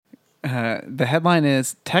The headline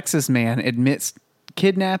is Texas man admits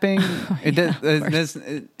kidnapping.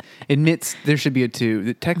 Admits there should be a 2.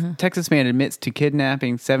 The Texas man admits to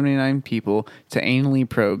kidnapping 79 people to anally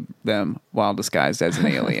probe them while disguised as an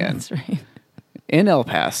alien. That's right. In El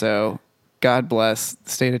Paso, God bless the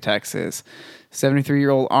state of Texas,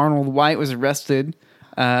 73-year-old Arnold White was arrested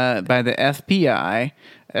by the FBI.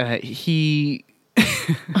 He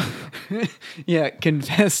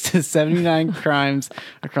confessed to 79 crimes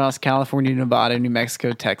across California, Nevada, New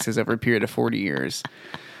Mexico, Texas over a period of 40 years.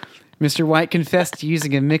 Mr. White confessed to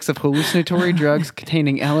using a mix of hallucinatory drugs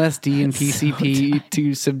containing LSD and PCP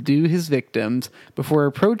to subdue his victims before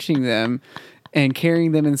approaching them and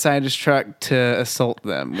carrying them inside his truck to assault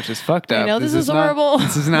them, which is fucked up. I know, this is horrible.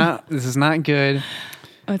 This is not good.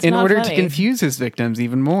 In order to confuse his victims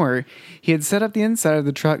even more, he had set up the inside of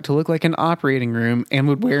the truck to look like an operating room and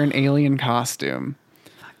would wear an alien costume.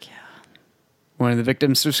 Fuck yeah. One of the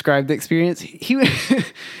victims described the experience. He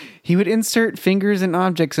would insert fingers and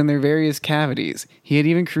objects in their various cavities. He had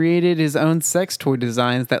even created his own sex toy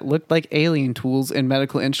designs that looked like alien tools and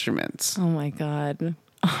medical instruments. Oh my God.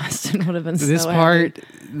 Austin would have been This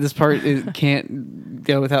part can't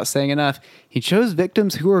go without saying enough. He chose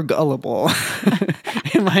victims who are gullible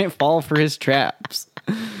and might fall for his traps.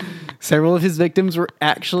 Several of his victims were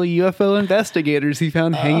actually UFO investigators he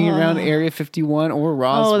found hanging around Area 51 or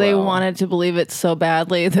Roswell. Oh, they wanted to believe it so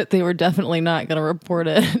badly that they were definitely not going to report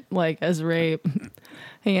it as rape.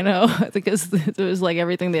 You know, because it was like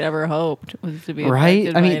everything they'd ever hoped was to be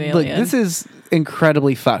right. I mean, look, this is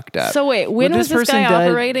incredibly fucked up. So wait, when was this guy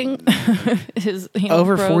operating? His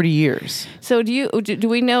over 40 years. So do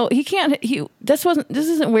we know he can't? This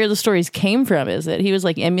isn't where the stories came from, is it? He was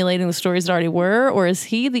like emulating the stories that already were, or is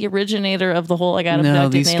he the originator of the whole? No,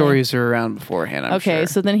 these stories are around beforehand. I'm sure.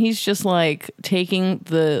 So then he's just like taking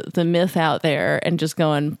the myth out there and just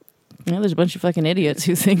going. You know, there's a bunch of fucking idiots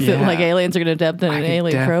who think that like aliens are going to abduct an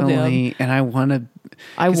alien probe them. And I want to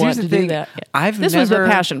do that. Yeah. This was a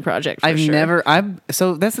passion project.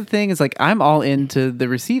 So that's the thing is like I'm all into the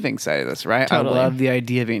receiving side of this, right? Totally. I love the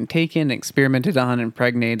idea of being taken, experimented on,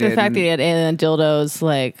 impregnated. The fact that he had alien dildos,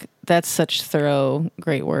 like that's such thorough,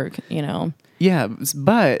 great work. You know. Yeah,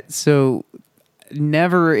 but so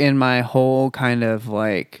never in my whole kind of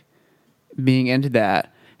like being into that.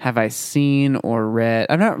 Have I seen or read?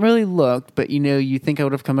 I've not really looked, but you think I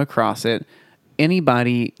would have come across it.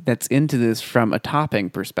 Anybody that's into this from a topping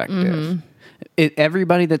perspective,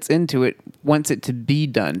 everybody that's into it wants it to be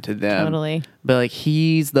done to them. Totally. But like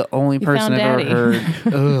he's the only person I've ever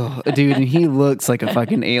heard. Ugh, dude, and he looks like a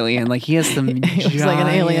fucking alien. Like he has some he looks like an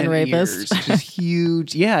alien rapist. Ears, just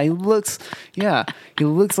huge. Yeah, he looks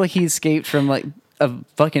like he escaped from like a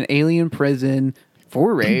fucking alien prison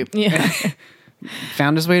for rape. Yeah.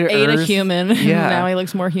 Found his way to Earth. Ate a human. Yeah. Now he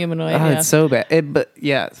looks more humanoid. Oh, it's so bad. But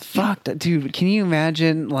yeah, fuck that, dude. Can you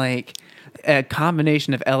imagine like a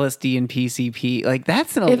combination of LSD and PCP? Like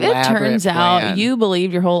that's an elaborate If it turns out you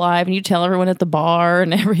believe your whole life and you tell everyone at the bar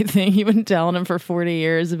and everything, you've been telling them for 40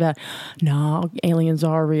 years about, no, aliens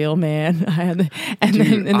are real, man. Then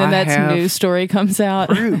that news story comes out.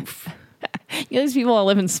 Proof. These people all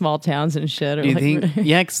live in small towns and shit.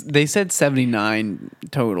 Yeah, they said 79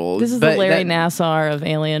 total. This is the Larry Nassar of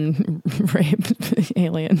alien rape.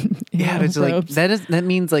 Alien. Yeah, it's like that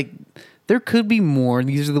means like there could be more.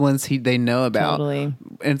 These are the ones they know about. Totally. And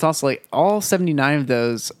it's also like all 79 of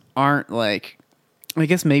those aren't like. I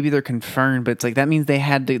guess maybe they're confirmed, but it's like that means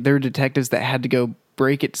they're detectives that had to go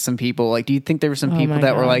break it to some people. Like, do you think there were some people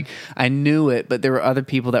that were like, I knew it, but there were other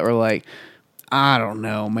people that were like, I don't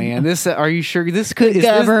know, man. Are you sure this could is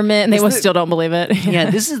government? And they still don't believe it. Yeah,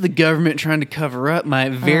 this is the government trying to cover up my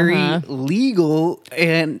very legal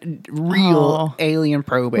and real alien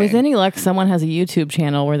probing. With any luck, someone has a YouTube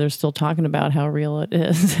channel where they're still talking about how real it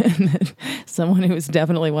is, and that someone who is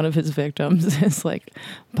definitely one of his victims is like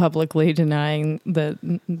publicly denying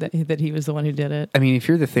that he was the one who did it. I mean, if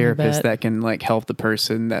you're the therapist that can like help the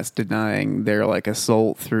person that's denying their like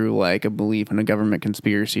assault through like a belief in a government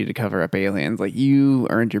conspiracy to cover up aliens. Like you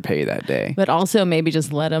earned your pay that day. But also maybe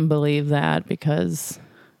just let him believe that because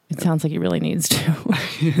it sounds like he really needs to.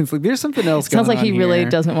 It's like there's something else going on. Sounds like he really here.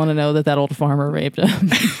 doesn't want to know that old farmer raped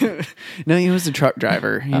him. No, he was a truck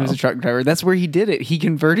driver. He was a truck driver. That's where he did it. He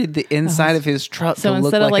converted the inside of his truck to look like an operating room. So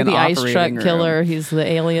instead of like the ice truck killer, he's the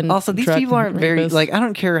alien. Also, these people aren't very like. I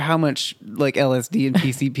don't care how much like LSD and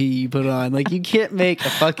PCP you put on. Like you can't make a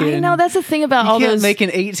fucking. I know that's the thing about all those. You can't make an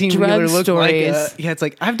 18-wheeler look stories. Like a. Yeah, it's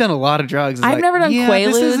like I've done a lot of drugs. I've never done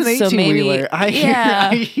Quaaludes, this is an 18-wheeler. So maybe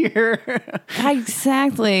I hear.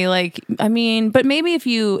 Exactly. Totally. Like, I mean, but maybe if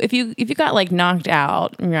you got like knocked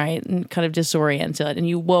out, right, and kind of disoriented, and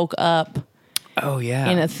you woke up,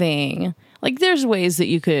 in a thing, like there's ways that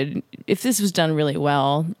you could, if this was done really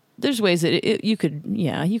well, there's ways that you could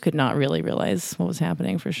not really realize what was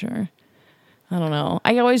happening for sure. I don't know.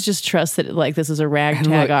 I always just trust that like this is a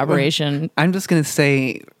ragtag operation. I'm just going to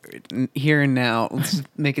say here and now, let's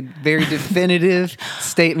make a very definitive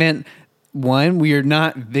statement. One, we are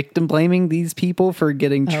not victim blaming these people for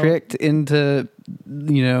getting tricked into,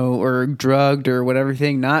 or drugged or whatever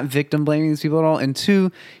thing. Not victim blaming these people at all. And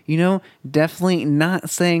two, definitely not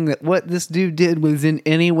saying that what this dude did was in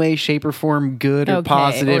any way, shape, or form good or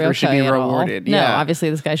positive or should be rewarded. No, obviously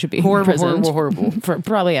this guy should be imprisoned. Horrible. For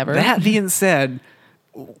probably ever. That being said,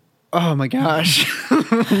 oh my gosh.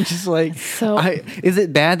 Just like, is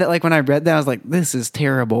it bad that like when I read that, I was like, this is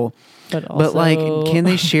terrible. But like, can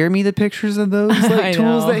they share me the pictures of those like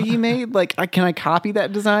tools that he made? Like, can I copy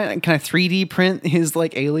that design? Can I 3D print his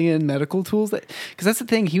like alien medical tools? Because that's the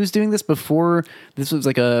thing. He was doing this before this was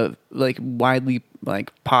like a widely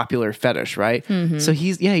like popular fetish, right? Mm-hmm. So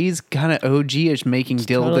he's kind of OG-ish making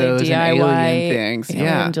dildos totally and alien things.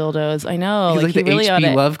 Dildos. I know. He's like the really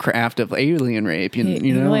H.P. Lovecraft of alien rape. You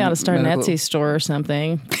really ought to start an Etsy store or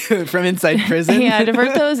something from inside prison.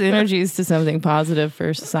 Divert those energies to something positive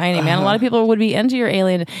for society, man. A lot of people would be into your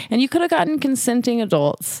alien, and you could have gotten consenting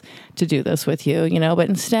adults to do this with you, but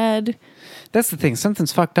instead, that's the thing.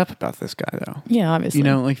 Something's fucked up about this guy, though. Yeah, obviously.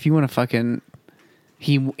 Like if you want to fucking.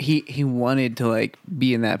 He wanted to like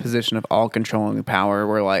be in that position of all controlling power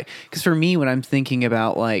where like, because for me when I'm thinking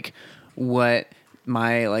about like what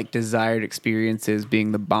my like desired experience is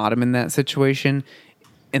being the bottom in that situation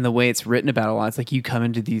and the way it's written about a lot, it's like you come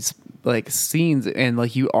into these like scenes and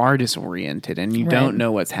like you are disoriented and you don't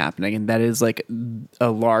know what's happening, and that is like a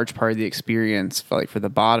large part of the experience for the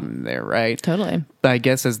bottom there, right? Totally. But I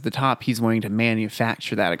guess as the top he's wanting to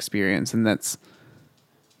manufacture that experience, and that's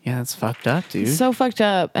fucked up, dude. So fucked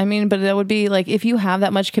up. I mean, but that would be like, if you have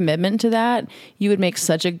that much commitment to that, you would make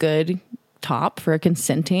such a good top for a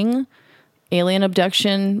consenting alien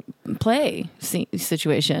abduction play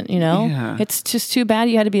situation, Yeah. It's just too bad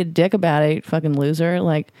you had to be a dick about it, fucking loser.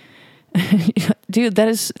 Like, dude,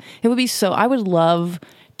 it would be so, I would love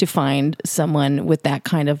to find someone with that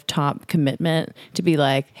kind of top commitment to be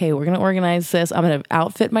like, hey, we're going to organize this. I'm going to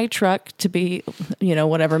outfit my truck to be,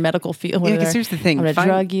 whatever medical field. Yeah, because here's the thing. I'm going to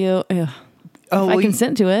drug you. Ugh. I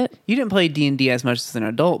consent to it. You didn't play D&D as much as an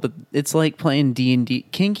adult, but it's like playing D&D.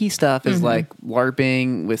 Kinky stuff is like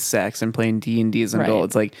LARPing with sex and playing D&D as an adult.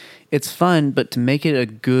 It's like, it's fun, but to make it a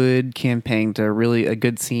good campaign, to really a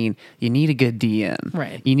good scene, you need a good DM.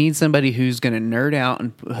 Right. You need somebody who's going to nerd out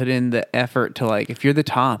and put in the effort to like, if you're the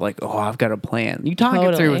top, like, oh, I've got a plan. You talk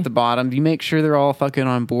it through with the bottom. You make sure they're all fucking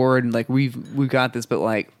on board and like, we've got this, but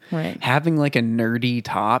like having like a nerdy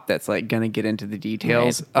top that's like going to get into the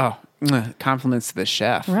details. Right. Compliments to the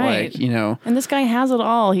chef. Right. Like, And this guy has it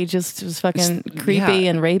all. He just was fucking creepy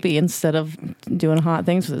and rapey instead of doing hot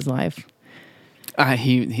things with his life. I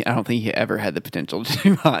don't think he ever had the potential to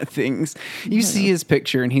do hot things. You see his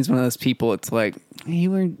picture, and he's one of those people. It's like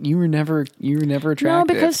you were never attractive. No,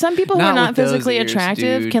 because some people who are not physically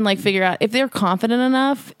attractive can like figure out if they're confident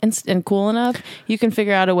enough and cool enough. You can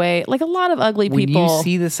figure out a way. Like a lot of ugly people. When you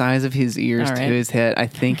see the size of his ears to his head, I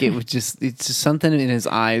think it's just something in his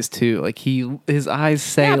eyes too. Like his eyes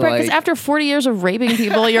say because after 40 years of raping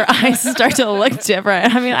people, your eyes start to look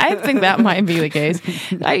different. I mean, I think that might be the case.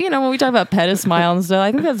 When we talk about petasmile and stuff,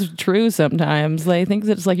 I think that's true sometimes. I think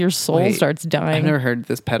that it's like your soul starts dying. I've never heard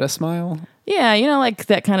this petasmile. Yeah, like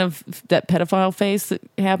that kind of that pedophile face that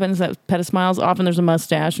happens, that petasmiles. Often there's a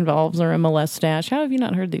mustache involved or a molestache. How have you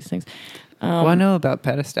not heard these things? Well, I know about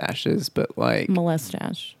petastaches, but like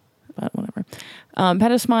molestache, but whatever.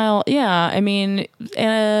 Petasmile, yeah. I mean,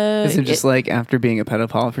 is it just like after being a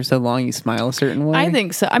pedophile for so long, you smile a certain way? I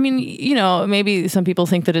think so. I mean, maybe some people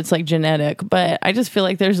think that it's like genetic, but I just feel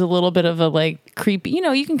like there's a little bit of a like creepy.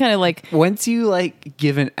 You can kind of like once you like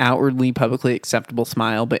give an outwardly publicly acceptable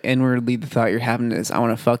smile, but inwardly the thought you're having is I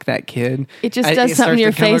want to fuck that kid. It just does something to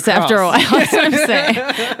your face after a while. That's what I'm saying.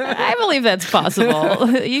 I believe that's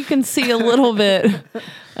possible. You can see a little bit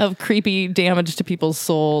of creepy damage to people's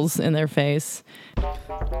souls in their face.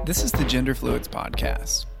 This is the Gender Fluids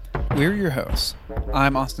Podcast. We're your hosts.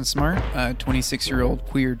 I'm Austin Smart, a 26-year-old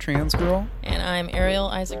queer trans girl. And I'm Ariel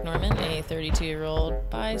Isaac Norman, a 32-year-old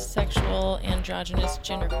bisexual, androgynous,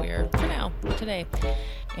 genderqueer, for now, today.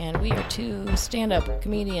 And we are two stand-up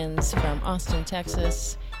comedians from Austin,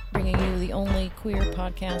 Texas, bringing you the only queer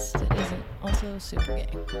podcast that isn't also super gay.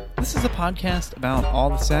 This is a podcast about all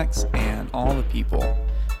the sex and all the people.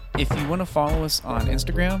 If you want to follow us on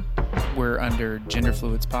Instagram, we're under Gender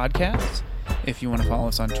Fluids Podcast. If you want to follow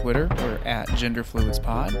us on Twitter, we're at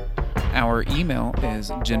GenderFluidsPod. Our email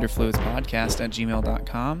is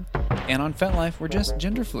genderfluidspodcast@gmail.com. And on FetLife, we're just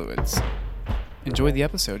Gender Fluids. Enjoy the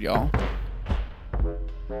episode, y'all.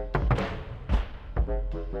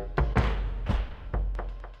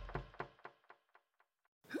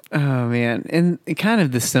 Oh, man. In kind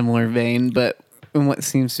of the similar vein, but in what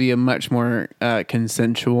seems to be a much more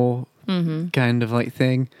consensual kind of like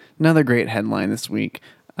thing. Another great headline this week.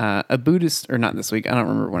 A Buddhist, or not this week, I don't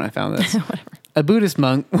remember when I found this. A Buddhist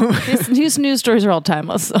monk. These news stories are all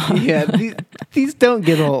timeless. So. Yeah, these don't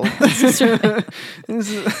get old. Doesn't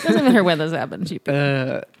matter when this happened.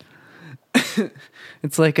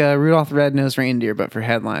 It's like Rudolph the Red-Nosed Reindeer, but for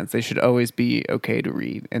headlines. They should always be okay to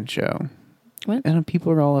read and show. What? And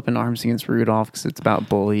people are all up in arms against Rudolph because it's about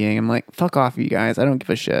bullying. I'm like, fuck off, you guys. I don't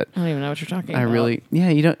give a shit. I don't even know what you're talking about.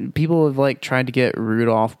 You don't. People have like tried to get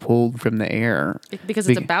Rudolph pulled from the air because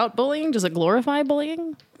it's about bullying. Does it glorify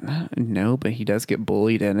bullying? No, but he does get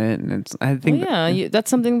bullied in it, and I think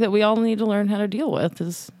that's something that we all need to learn how to deal with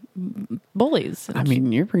is bullies. I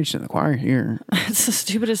mean, you're preaching to the choir here. It's the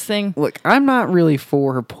stupidest thing. Look, I'm not really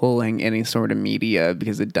for pulling any sort of media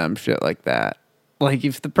because of dumb shit like that. Like,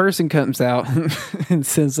 if the person comes out and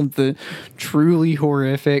says something truly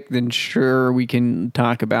horrific, then sure, we can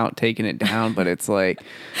talk about taking it down. But it's like,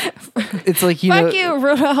 you know. Fuck you,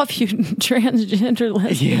 Rudolph, you transgender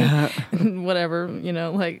lesbian. Yeah. Whatever,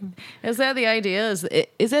 like, is that the idea? Is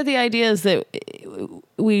that the idea is that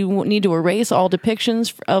we need to erase all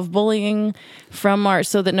depictions of bullying from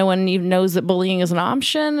so that no one even knows that bullying is an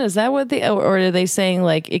option? Is that what or are they saying,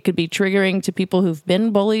 like, it could be triggering to people who've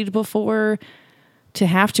been bullied before? To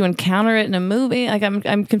have to encounter it in a movie, like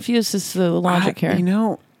I'm confused as to the logic here.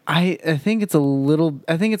 I think it's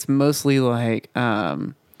it's mostly like,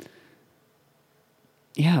 mostly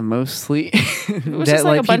that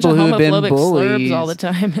like people who have been bullied all the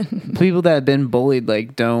time. People that have been bullied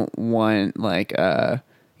like don't want like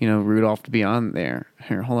Rudolph to be on there.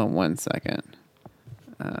 Here, hold on 1 second.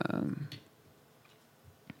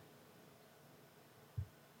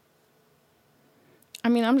 I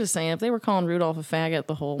mean, I'm just saying, if they were calling Rudolph a faggot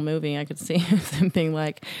the whole movie, I could see them being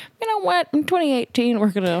like, you know what, in 2018, we're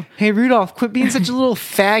going to... Hey, Rudolph, quit being such a little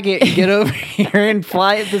faggot and get over here and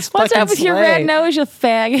fly at this fucking sleigh. What's up with your red nose, you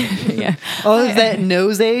faggot? Yeah. Oh, is that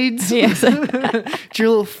nose AIDS? Yes. It's your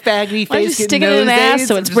little faggoty face. Why don't you stick it in an ass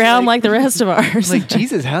so it's brown like the rest of ours? Like,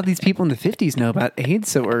 Jesus, how do these people in the 50s know about AIDS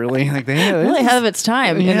so early? Like, they really ahead of its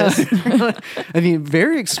time. Yeah. I mean,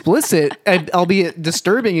 very explicit, albeit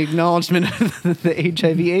disturbing acknowledgement of the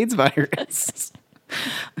HIV/AIDS virus.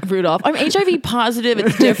 Rudolph, I'm HIV positive.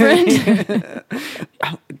 It's different.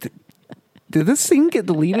 Did this scene get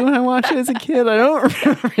deleted when I watched it as a kid? I don't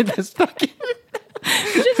remember this fucking...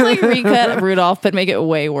 Just like recut Rudolph, but make it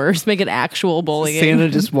way worse. Make it actual bullying. Santa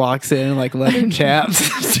just walks in like leather chaps,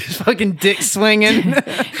 just fucking dick swinging,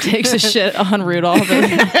 takes a shit on Rudolph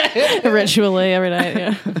ritually every night.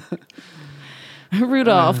 Yeah.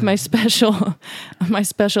 Rudolph, my special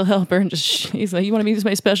helper, and he's like, you want to be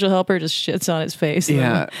my special helper? Just shits on his face.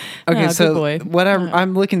 Yeah. Okay. So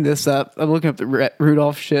I'm looking this up. I'm looking up the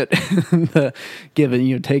Rudolph shit. Take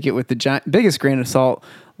it with the biggest grain of salt.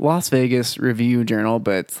 Las Vegas Review Journal,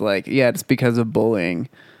 but it's like, it's because of bullying.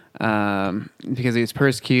 Because he was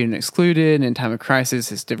persecuted and excluded, and in time of crisis,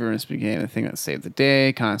 his difference became the thing that saved the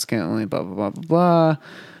day. Consequently, blah blah blah blah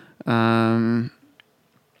blah.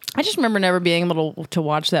 I just remember never being able to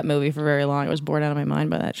watch that movie for very long. I was bored out of my mind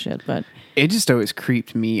by that shit, but it just always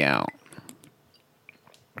creeped me out.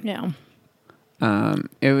 Yeah.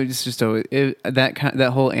 It was just always that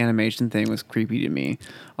whole animation thing was creepy to me.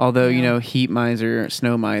 Although Heat Miser,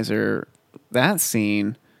 Snow Miser, that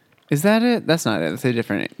scene, is that it? That's not it. It's a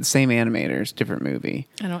different, same animators, different movie.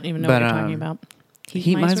 I don't even know what you're talking about.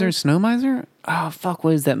 Heat Miser, Snow Miser? Oh, fuck,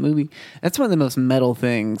 what is that movie? That's one of the most metal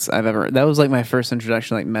things I've ever... That was like my first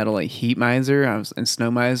introduction to like metal, like Heat Miser and Snow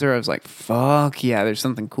Miser. I was like, fuck, yeah, there's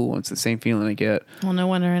something cool. It's the same feeling I get. Well, no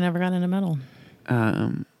wonder I never got into metal.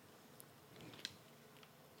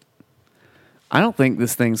 I don't think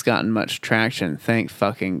this thing's gotten much traction, thank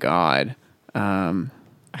fucking God.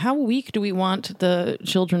 How weak do we want the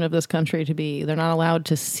children of this country to be? They're not allowed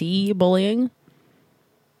to see bullying?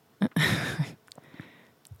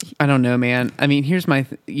 I don't know, man. I mean, here's my...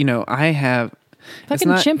 I have...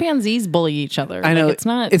 Fucking chimpanzees bully each other. I know.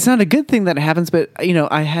 Like, it's not a good thing that it happens, but,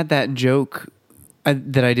 I had that joke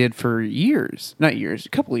that I did for years. Not years, a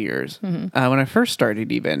couple of years. Mm-hmm. When I first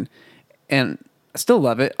started even. And I still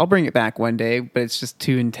love it. I'll bring it back one day, but it's just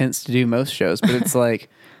too intense to do most shows. But it's like...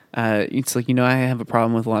 It's like, I have a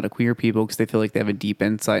problem with a lot of queer people because they feel like they have a deep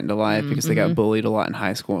insight into life because they got bullied a lot in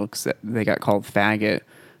high school because they got called faggot.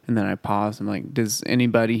 And then I paused. I'm like, does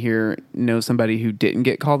anybody here know somebody who didn't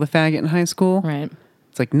get called a faggot in high school? Right.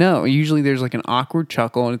 It's like, no. Usually there's like an awkward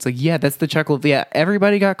chuckle. And it's like, yeah, that's the chuckle. Yeah,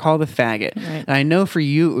 everybody got called a faggot. Right. And I know for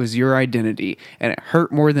you it was your identity. And it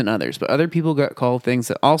hurt more than others. But other people got called things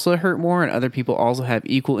that also hurt more. And other people also have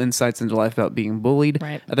equal insights into life about being bullied.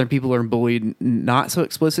 Right. Other people are bullied not so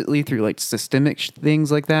explicitly through like systemic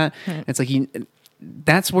things like that. Right. It's like,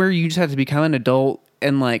 that's where you just have to become an adult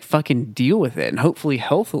and like fucking deal with it, and hopefully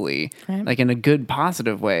healthily, right, like in a good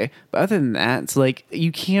positive way. But other than that, it's like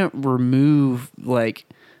you can't remove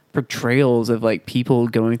like portrayals of like people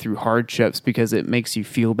going through hardships because it makes you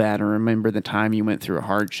feel bad or remember the time you went through a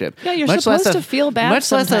hardship. Yeah, you're supposed to feel bad much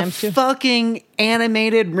sometimes. Less a fucking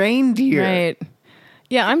animated reindeer. Right.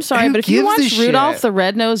 Yeah, I'm sorry, but if you watch Rudolph the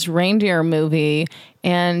Red-Nosed Reindeer movie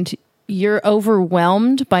and you're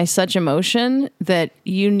overwhelmed by such emotion that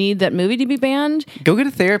you need that movie to be banned, go get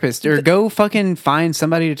a therapist or go fucking find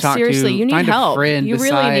somebody to talk to. Seriously, you need find help. A friend you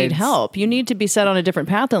really need help. You need to be set on a different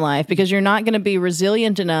path in life because you're not going to be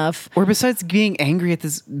resilient enough. Or besides being angry at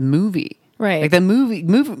this movie. Right. Like that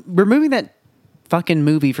removing that fucking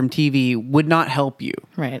movie from TV would not help you.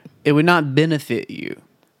 Right. It would not benefit you.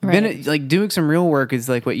 Right. Like doing some real work is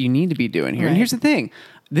like what you need to be doing here. Right. And here's the thing.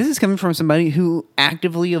 This is coming from somebody who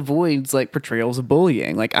actively avoids like portrayals of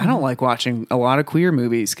bullying. Like I don't like watching a lot of queer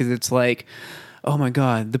movies because it's like, oh my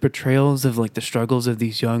God, the portrayals of like the struggles of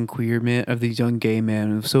these young queer men, of these young gay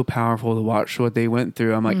men. It was so powerful to watch what they went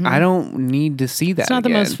through. I'm like, I don't need to see that. It's not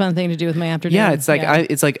again. the most fun thing to do with my afternoon. Yeah, it's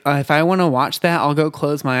like if I want to watch that, I'll go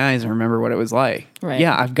close my eyes and remember what it was like. Right.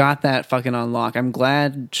 Yeah, I've got that fucking on lock. I'm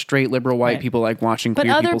glad straight liberal white people like watching queer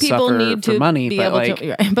people suffer need for to money. Be but able like,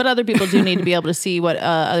 to, but other people do need to be able to see what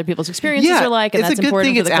other people's experiences are like, and it's that's a good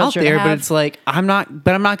important thing for the it's culture out there. to have. But it's like I'm not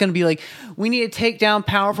going to be like, we need to take down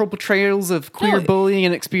powerful portrayals of queer bullying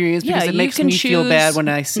and experience because it makes me feel bad when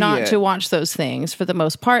I see it. Not to watch those things for the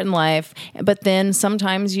most part in life, but then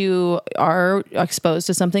sometimes you are exposed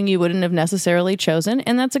to something you wouldn't have necessarily chosen,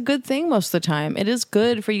 and that's a good thing most of the time. It is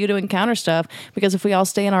good for you to encounter stuff because if we all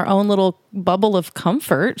stay in our own little bubble of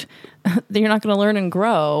comfort, you're not going to learn and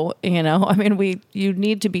grow. I mean, you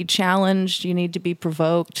need to be challenged, you need to be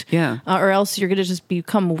provoked, or else you're going to just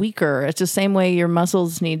become weaker. It's the same way your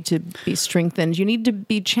muscles need to be strengthened. You need to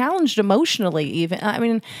be challenged emotionally. Even, I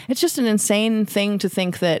mean, it's just an insane thing to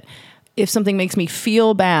think that if something makes me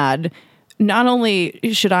feel bad, not only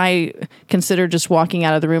should I consider just walking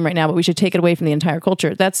out of the room right now, but we should take it away from the entire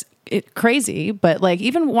culture. That's crazy. But like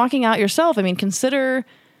even walking out yourself, I mean, consider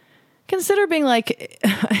being like,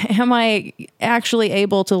 am I actually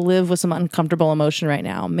able to live with some uncomfortable emotion right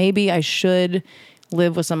now? Maybe I should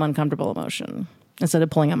live with some uncomfortable emotion instead of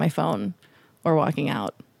pulling out my phone or walking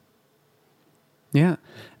out. Yeah.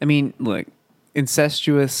 I mean, look,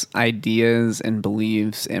 incestuous ideas and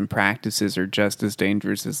beliefs and practices are just as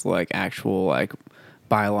dangerous as like actual like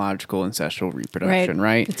biological ancestral reproduction,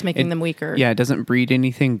 right? It's making them weaker. Yeah, it doesn't breed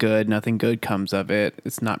anything good. Nothing good comes of it.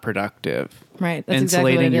 It's not productive. Right. That's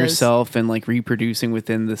Insulating exactly what it yourself and like reproducing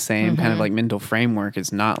within the same kind of like mental framework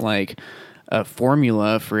is not like a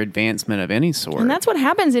formula for advancement of any sort. And that's what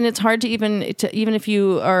happens. And it's hard to even if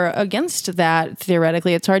you are against that,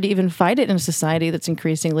 theoretically, it's hard to even fight it in a society that's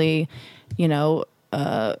increasingly,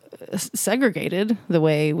 segregated the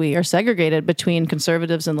way we are segregated between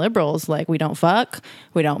conservatives and liberals. Like we don't fuck,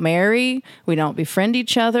 we don't marry, we don't befriend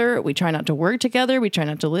each other, we try not to work together, we try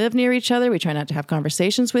not to live near each other, we try not to have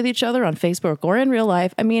conversations with each other on Facebook or in real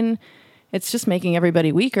life. I mean, it's just making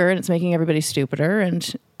everybody weaker and it's making everybody stupider.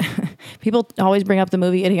 And people always bring up the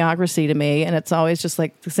movie Idiocracy to me, and it's always just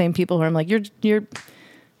like the same people who I'm like, you're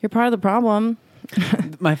part of the problem.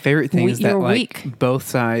 My favorite thing is that like weak. Both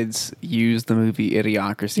sides use the movie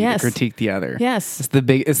Idiocracy to critique the other. Yes,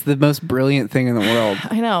 it's the most brilliant thing in the world.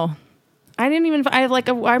 I know. I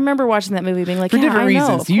remember watching that movie being like, for different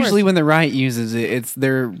reasons. Know, usually when the right uses it, it's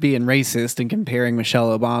they're being racist and comparing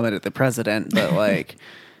Michelle Obama to the president, but like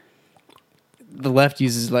the left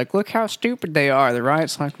uses like, look how stupid they are. The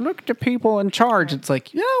right's like, look at the people in charge. It's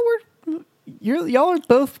like, y'all are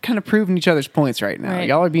both kind of proving each other's points right now. Right.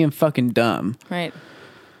 Y'all are being fucking dumb. Right.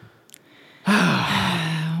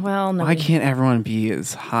 Well, no. Why can't everyone be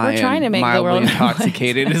as high and mildly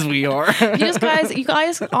intoxicated as we are? You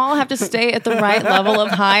guys all have to stay at the right level of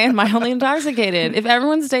high and mildly intoxicated. If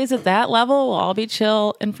everyone stays at that level, we'll all be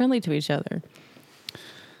chill and friendly to each other.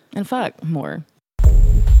 And fuck more.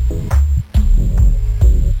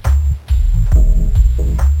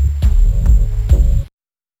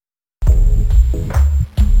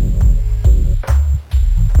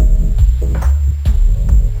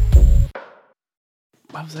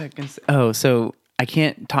 was I going to say? Oh, so I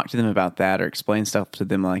can't talk to them about that or explain stuff to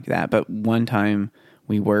them like that. But one time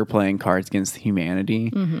we were playing Cards Against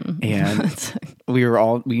Humanity, and we'd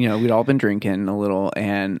all been drinking a little,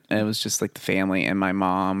 and it was just like the family, and my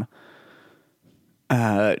mom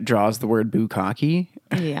draws the word bukkake.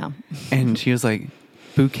 Yeah. And she was like,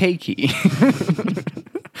 bukkake.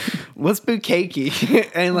 What's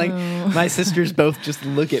bukkake? And like my sisters both just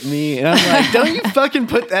look at me, and I'm like, don't you fucking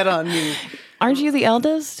put that on me. Aren't you the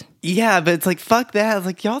eldest? Yeah, but it's like, fuck that. I was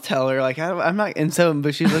like, y'all tell her. Like, I'm not. And so,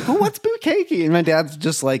 but she's like, well, what's bukkake? And my dad's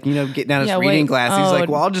just like, getting out his reading glasses. He's like,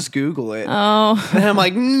 well, I'll just Google it. Oh. And I'm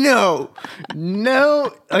like, no.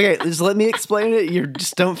 Okay, just let me explain it. You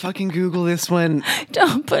just don't fucking Google this one.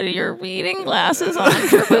 Don't put your reading glasses on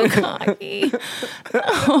for bukkake.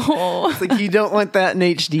 No. It's like, you don't want that in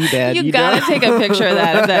HD, Dad. You gotta take a picture of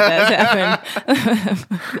that if that does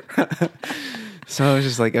happen. So I was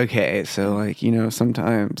just like, okay, so like,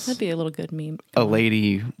 sometimes that'd be a little good meme. A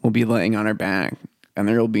lady will be laying on her back, and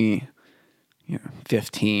there'll be,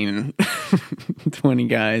 15, 20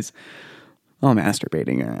 guys all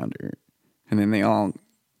masturbating around her. And then they all,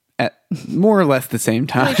 at more or less the same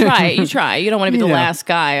time. You try. You don't want to be the last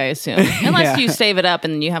guy, I assume. Unless you save it up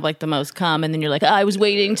and you have like the most cum, and then you're like, I was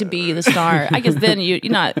waiting to be the star. I guess then you're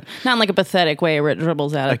not in like a pathetic way where it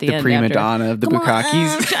dribbles out like at the end. Like the prima donna of the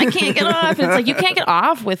bukkakes. I can't get off. It's like, you can't get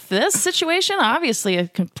off with this situation. Obviously, a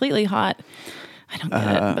completely hot. I don't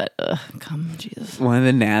get it, but come, Jesus. One of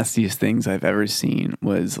the nastiest things I've ever seen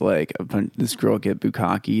was like this girl get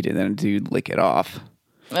bukkakeed and then a dude lick it off.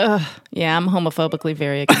 Yeah, I'm homophobically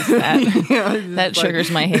very against that. That triggers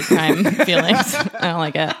my hate crime feelings. I don't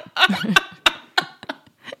like it.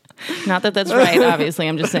 Not that that's right, obviously.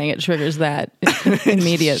 I'm just saying it triggers that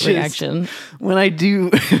immediate reaction. When I do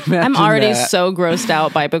I'm already so grossed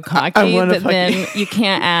out by bukkake that then you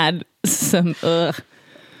can't add some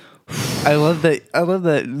I love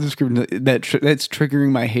that description. That's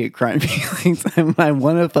triggering my hate crime feelings. I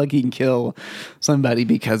want to fucking kill somebody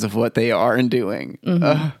because of what they are and doing.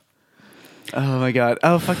 Mm-hmm. Oh my god.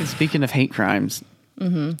 Oh, fucking speaking of hate crimes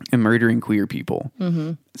and murdering queer people.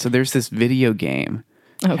 Mm-hmm. So there's this video game.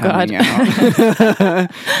 Oh god.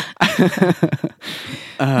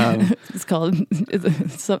 It's called.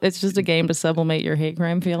 It's just a game to sublimate your hate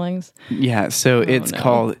crime feelings. Yeah, so it's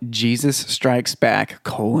called Jesus Strikes Back: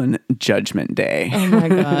 Judgment Day. Oh my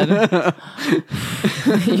god!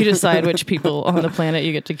 You decide which people on the planet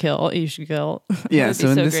you get to kill. You should kill. Yeah,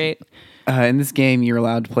 so great. In this game, you're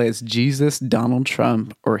allowed to play as Jesus, Donald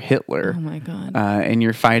Trump, or Hitler. Oh my god! And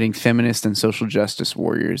you're fighting feminist and social justice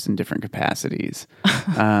warriors in different capacities.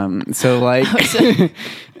 So like.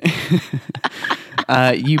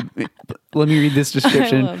 Let me read this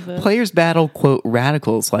description. Players battle, quote,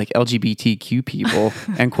 radicals like LGBTQ people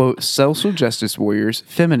and, quote, social justice warriors,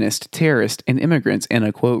 feminists, terrorists, and immigrants in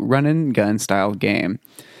a, quote, run-and-gun style game.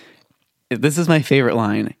 This is my favorite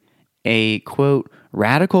line. A, quote,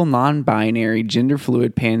 radical, non-binary,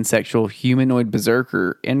 gender-fluid, pansexual, humanoid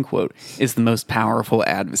berserker, end quote, is the most powerful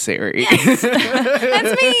adversary. Yes!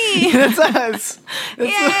 That's me! That's us!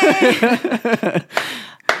 Yay!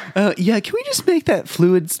 Yeah, can we just make that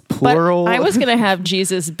fluids plural? But I was going to have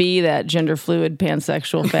Jesus be that gender fluid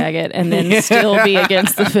pansexual faggot and then still be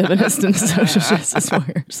against the feminist and social justice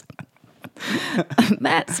warriors.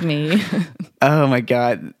 That's me. Oh my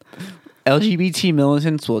God. LGBT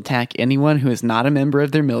militants will attack anyone who is not a member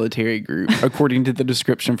of their military group, according to the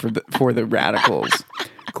description for the radicals.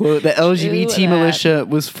 Quote, the LGBT militia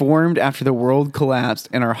was formed after the world collapsed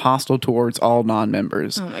and are hostile towards all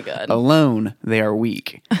non-members. Oh my God. Alone, they are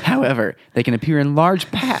weak. However, they can appear in large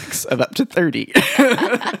packs of up to 30.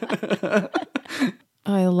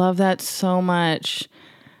 I love that so much.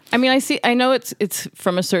 I mean, I know it's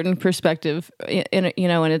from a certain perspective, and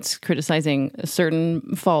it's criticizing certain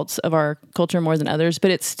faults of our culture more than others,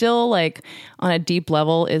 but it's still like on a deep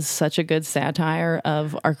level is such a good satire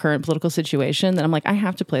of our current political situation that I'm like, I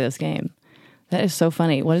have to play this game. That is so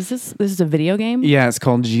funny. What is this? This is a video game? Yeah, it's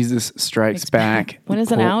called Jesus Strikes Back. When is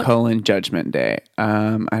it out? Judgment Day.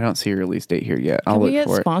 I don't see a release date here yet. I'll look for it.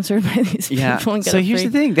 Can we get sponsored by these people? Yeah. And get so here's the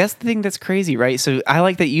thing. That's the thing that's crazy, right? So I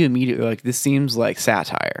like that you immediately like this seems like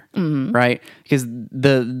satire, right? Because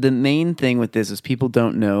the main thing with this is people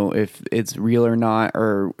don't know if it's real or not,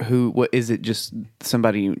 or what is it? Just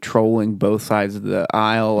somebody trolling both sides of the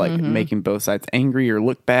aisle, like making both sides angry or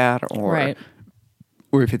look bad, or. Right.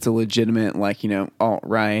 Or if it's a legitimate, like,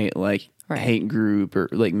 alt-right, hate group, or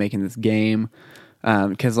like making this game.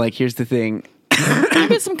 Because, like, here's the thing. you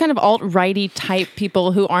get some kind of alt-righty type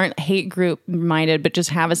people who aren't hate group minded, but just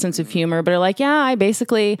have a sense of humor, but are like, yeah, I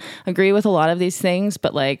basically agree with a lot of these things,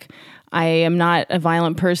 but like, I am not a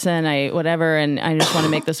violent person, whatever, and I just want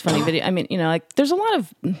to make this funny video. I mean, like there's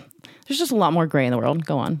just a lot more gray in the world.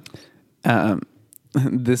 Go on.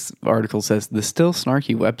 This article says the Still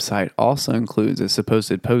Snarky website also includes a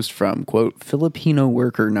supposed post from, quote, Filipino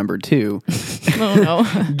worker number 2, oh,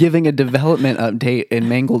 no. giving a development update in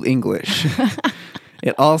mangled English.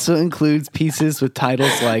 It also includes pieces with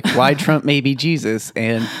titles like Why Trump May Be Jesus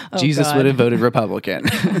and Jesus God. Would Have Voted Republican.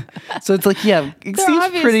 So it's like, yeah, it They're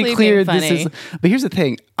seems pretty clear being this is. But here's the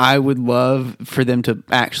thing. I would love for them to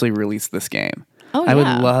actually release this game. Oh, I would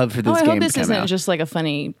love for this I game hope this to come isn't out. just like a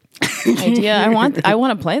funny idea. I want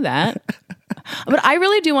to play that. But I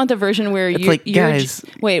really do want the version where you're guys.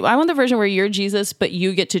 Wait, I want the version where you're Jesus, but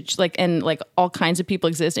you get to and all kinds of people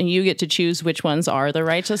exist, and you get to choose which ones are the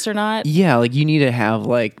righteous or not. Yeah, like you need to have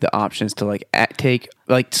like the options to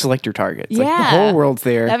select your targets. Yeah, like the whole world's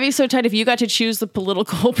there. That'd be so tight if you got to choose the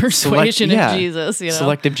political persuasion of Jesus.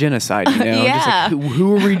 Selective genocide. Yeah. Just like,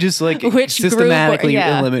 who are we just like which systematically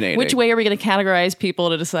eliminating? Which way are we going to categorize people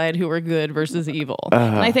to decide who are good versus evil?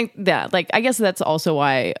 And I think that, I guess that's also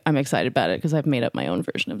why I'm excited about it, because I've made up my own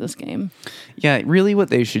version of this game. Yeah, really, what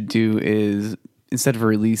they should do is, instead of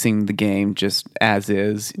releasing the game just as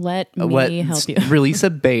is, let me help you. Release a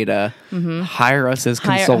beta. Hire us as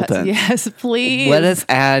consultants. Yes, please. Let us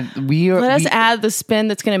add. Add the spin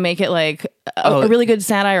that's going to make it like a really good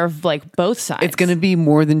satire of like both sides. It's going to be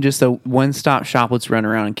more than just a one-stop shop. Let's run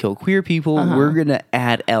around and kill queer people. We're going to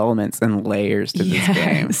add elements and layers to this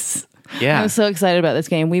game. Yeah, I'm so excited about this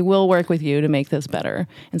game. We will work with you to make this better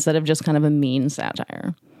instead of just kind of a mean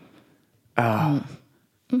satire. Oh,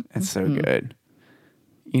 that's so good.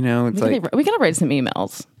 It's we gotta write some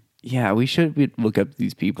emails. Yeah, we should look up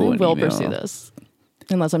these people. We will pursue this,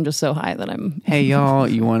 unless I'm just so high that I'm. Hey y'all,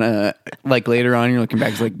 you want to later on? You're looking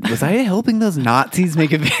back, it's like, was I helping those Nazis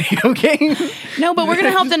make a video game? No, but we're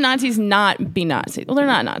gonna help the Nazis not be Nazis. Well, they're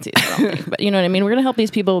not Nazis, I don't think, but you know what I mean. We're gonna help these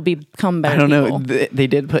people become better. I don't people. know. They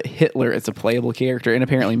did put Hitler as a playable character, and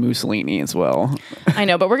apparently Mussolini as well. I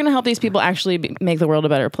know, but we're gonna help these people actually make the world a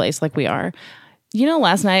better place, like we are.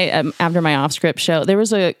 Last night after my off-script show, there was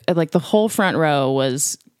the whole front row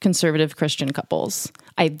was conservative Christian couples.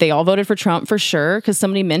 They all voted for Trump for sure, because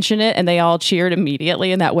somebody mentioned it and they all cheered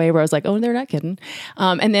immediately in that way where I was like, oh, they're not kidding.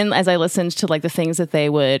 And then as I listened to the things that they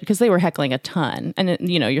would, because they were heckling a ton, and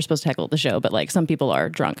you're supposed to heckle at the show, but some people are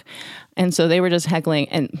drunk, and so they were just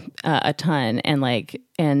heckling a ton, and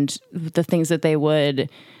the things that they would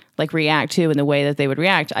react to and the way that they would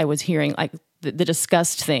react, I was hearing the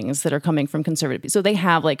discussed things that are coming from conservative people. So they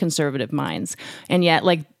have conservative minds, and yet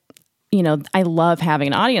I love having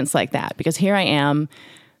an audience like that, because here I am,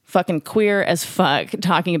 fucking queer as fuck,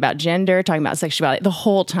 talking about gender, talking about sexuality the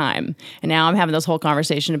whole time. And now I'm having this whole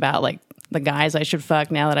conversation about the guys I should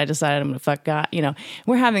fuck now that I decided I'm going to fuck God.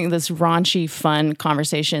 We're having this raunchy, fun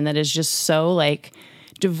conversation that is just so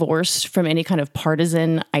divorced from any kind of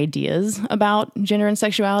partisan ideas about gender and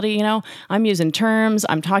sexuality. I'm using terms,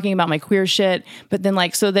 I'm talking about my queer shit, but then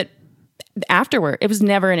so that afterward, it was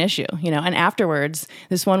never an issue, and afterwards,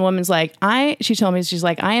 this one woman's she told me, she's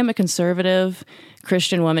like, I am a conservative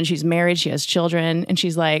Christian woman. She's married, she has children. And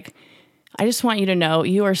she's like, I just want you to know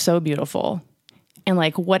you are so beautiful. And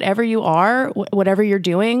whatever you are, whatever you're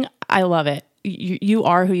doing, I love it. You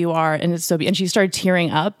are who you are. And it's so, and she started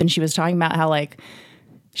tearing up, and she was talking about how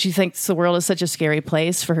she thinks the world is such a scary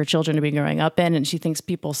place for her children to be growing up in. And she thinks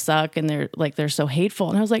people suck and they're so hateful.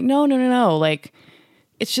 And I was like, no.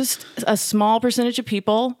 It's just a small percentage of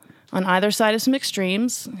people on either side of some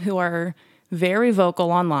extremes who are very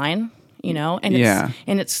vocal online,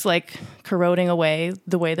 and it's corroding away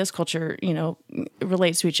the way this culture,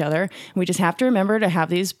 relates to each other. And we just have to remember to have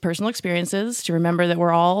these personal experiences, to remember that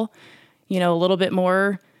we're all, a little bit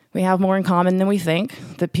more, we have more in common than we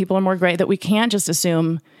think, that people are more great, that we can't just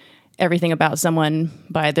assume everything about someone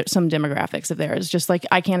by some demographics of theirs. Just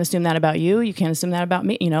I can't assume that about you. You can't assume that about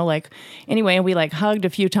me. Anyway, we hugged a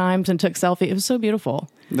few times and took selfies. It was so beautiful.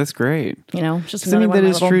 That's great. Just another one that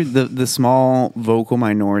is true. The small vocal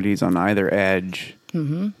minorities on either edge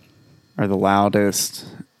are the loudest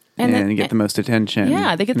and get the most attention.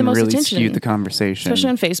 Yeah, they get the most really attention. Skew the conversation,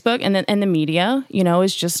 especially on Facebook, and the media.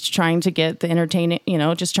 Is just trying to get the entertaining.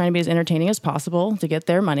 Just trying to be as entertaining as possible to get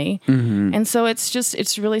their money. And so it's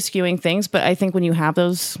really skewing things. But I think when you have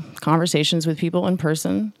those conversations with people in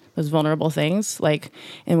person, those vulnerable things,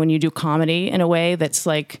 and when you do comedy in a way that's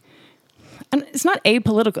and it's not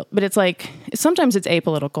apolitical, but it's sometimes it's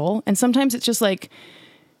apolitical, and sometimes it's just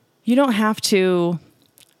you don't have to.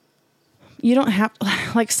 you don't have,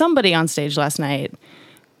 like somebody on stage last night,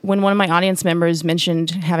 when one of my audience members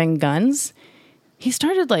mentioned having guns, he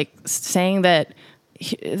started like saying that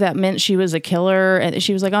meant she was a killer, and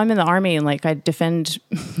she was like, oh, I'm in the army and like I defend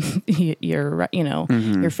your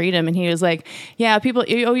your freedom. And he was like, yeah, people,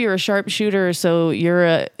 oh, you're a sharpshooter, so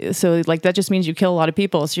like that just means you kill a lot of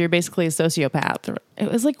people, so you're basically a sociopath.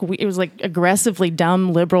 It was like aggressively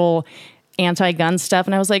dumb liberal anti-gun stuff,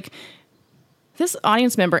 and I was like, this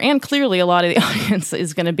audience member, and clearly a lot of the audience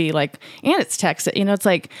is going to be like, and it's Texas, it's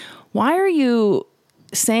like, why are you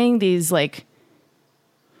saying these like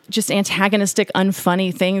just antagonistic,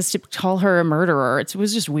 unfunny things to call her a murderer? It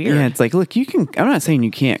was just weird. Yeah, it's like, look, I'm not saying you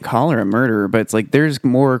can't call her a murderer, but it's like there's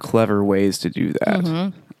more clever ways to do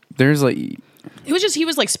that. There's like, it was just, he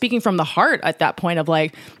was like speaking from the heart at that point of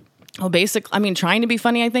like, trying to be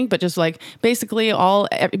funny, I think, but just like basically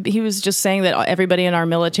he was just saying that everybody in our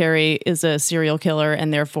military is a serial killer,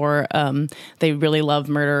 and therefore they really love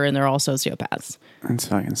murder and they're all sociopaths. That's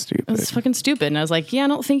fucking stupid. It's fucking stupid. And I was like, yeah, I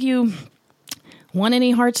don't think you won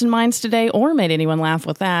any hearts and minds today or made anyone laugh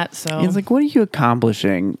with that. So it's like, what are you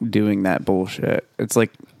accomplishing doing that bullshit? It's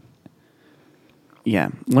like, yeah,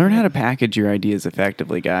 learn how to package your ideas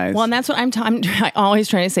effectively, guys. Well, and that's what I'm always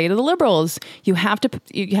trying to say to the liberals. You have to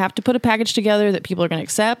put a package together that people are going to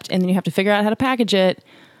accept, and then you have to figure out how to package it,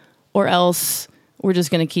 or else we're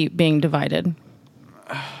just going to keep being divided.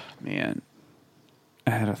 Man,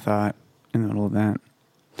 I had a thought in the middle of that.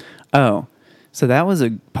 Oh, so that was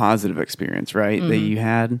a positive experience, right? That you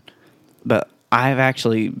had, but I've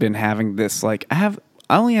actually been having this, like, I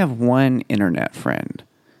only have one internet friend.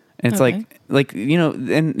 And it's like,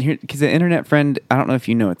 and here, because the internet friend, I don't know if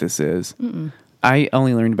you know what this is. I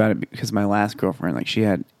only learned about it because my last girlfriend, like, she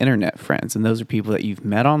had internet friends, and those are people that you've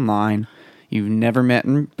met online, you've never met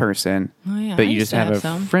in person, but you just have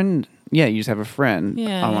a friend. Yeah, you just have a friend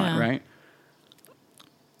online, right?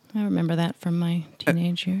 I remember that from my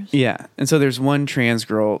teenage years. Yeah. And so there's one trans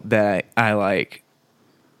girl that I like.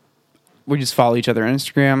 We just follow each other on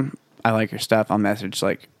Instagram. I like her stuff. I'll message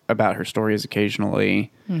like about her stories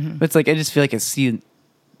occasionally. But it's like, I just feel like I see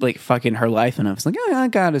like fucking her life enough. It's like, oh, I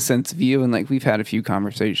got a sense of you. And like, we've had a few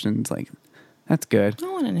conversations. Like, that's good. I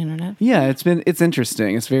want an internet. Yeah, it's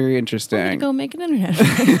interesting. It's very interesting. I'm gonna go make an internet.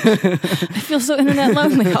 I feel so internet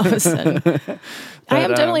lonely all of a sudden. I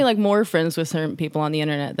am definitely like more friends with certain people on the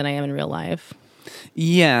internet than I am in real life.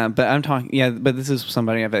 Yeah, but I'm talking. Yeah, but this is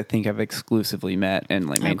somebody I think I've exclusively met and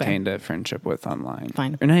like maintained a friendship with online.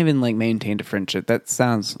 Fine, or not even like maintained a friendship. That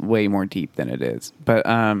sounds way more deep than it is. But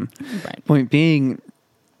point being,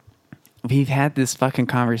 we've had this fucking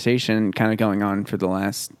conversation kind of going on for the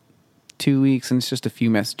last 2 weeks, and it's just a few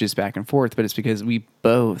messages back and forth, but it's because we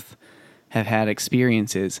both have had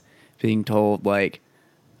experiences being told like,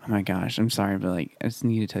 oh my gosh, I'm sorry, but like, I just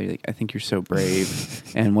need to tell you, like, I think you're so brave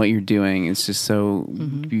and what you're doing is just so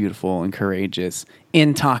beautiful and courageous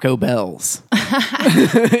in Taco Bell's.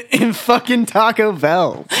 In fucking Taco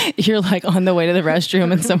Bell. You're like on the way to the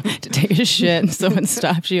restroom and to take a shit and someone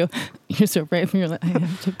stops you. You're so brave and you're like, I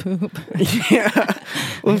have to poop. Yeah.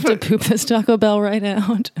 I have to poop this Taco Bell right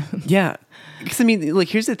out. Yeah. Because, I mean, like,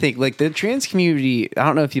 here's the thing. Like, the trans community, I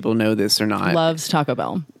don't know if people know this or not. Loves Taco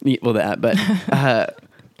Bell. Well, that, but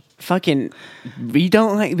fucking, we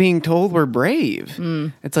don't like being told we're brave.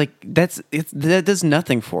 It's like, that does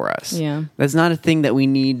nothing for us. Yeah. That's not a thing that we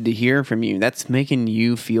need to hear from you. That's making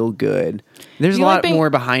you feel good. There's a lot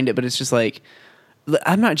more behind it, but it's just like,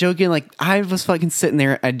 I'm not joking. Like, I was fucking sitting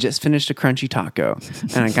there. I just finished a crunchy taco,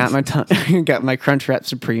 and I got my got my Crunchwrap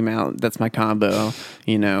Supreme out. That's my combo,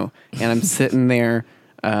 and I'm sitting there,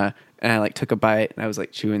 and I like took a bite, and I was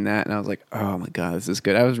like chewing that, and I was like, oh my god, this is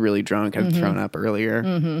good. I was really drunk. I'd thrown up earlier.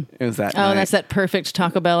 It was that. Oh, that's that perfect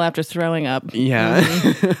Taco Bell after throwing up. Yeah,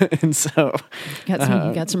 and so you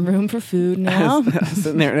got some room for food now. I was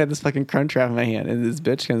sitting there and I had this fucking Crunchwrap in my hand, and this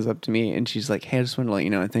bitch comes up to me, and she's like, hey, I just want to let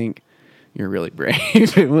you know, I think you're really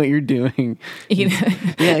brave in what you're doing.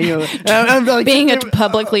 Yeah, I'm like, being a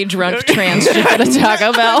publicly drunk trans chick at a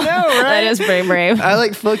Taco Bell. I know, right? That is very brave. I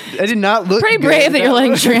did not look pretty brave that you're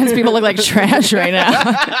letting trans people look like trash right now.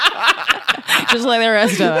 Just like the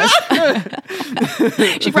rest of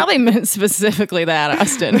us. She probably meant specifically that,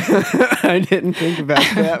 Austin. I didn't think about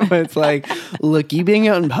that, but it's like, look, you being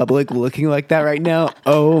out in public looking like that right now,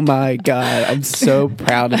 oh my god, I'm so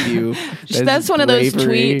proud of you. That's one of those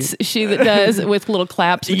tweets she does with little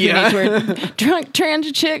claps between each word. Drunk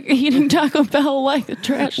trans chick eating Taco Bell like the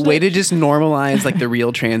trash. Way to just normalize like the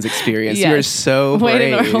real trans experience. Yes. You're so brave. Way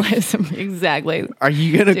to normalize them. Exactly. Are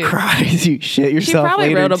you gonna cry as you shit yourself? She probably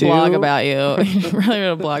later wrote a blog about you. Really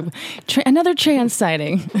wrote a blog. Another trans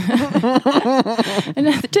sighting. And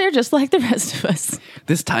they're just like the rest of us.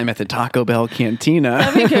 This time at the Taco Bell Cantina.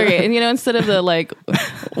 That'd be great. And instead of the like,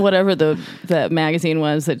 whatever that magazine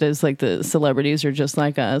was that does like the celebrities are just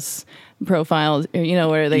like us profiles,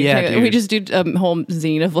 where they we just do a whole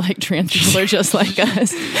zine of like trans people are just like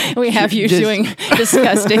us. We have you doing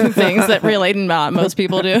disgusting things that really not most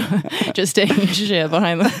people do, just taking a shit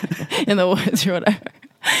behind in the woods or whatever.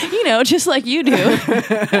 Just like you do.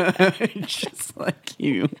 Just like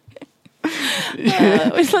you.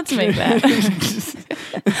 Let's make that.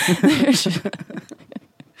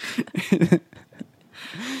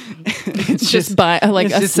 It's just by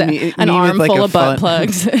like an arm full of butt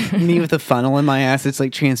plugs. Me with a funnel in my ass. It's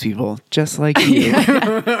like trans people, just like you. Oh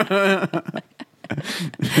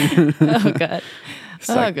god.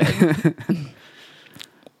 Oh god.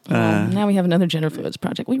 Now we have another gender fluids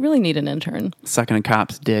project. We really need an intern. Sucking a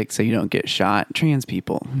cop's dick so you don't get shot. Trans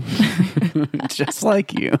people, just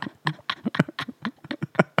like you.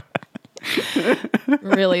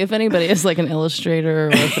 Really, if anybody is like an illustrator or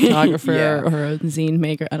a photographer or a zine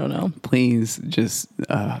maker, I don't know. Please, just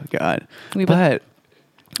God. We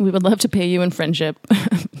would love to pay you in friendship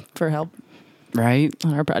for help, right,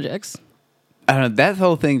 on our projects. I don't know. That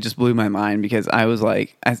whole thing just blew my mind because I was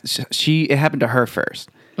like, it happened to her first,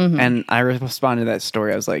 and I responded to that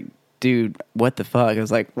story. I was like, dude, what the fuck? I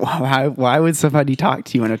was like, why would somebody talk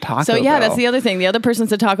to you in a Taco Bell? So yeah, that's the other thing. The other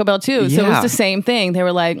person's at Taco Bell too. So it was the same thing. They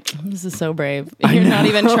were like, this is so brave. You're not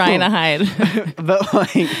even trying to hide. But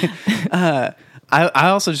like, I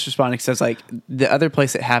also just responded because I was like, the other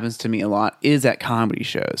place that happens to me a lot is at comedy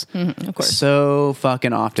shows. Of course. So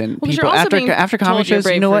fucking often. Well, people after comedy shows,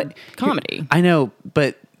 you know what? Comedy. I know,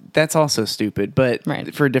 but that's also stupid, but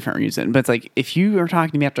for a different reason. But it's like, if you are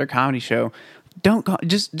talking to me after a comedy show, don't go,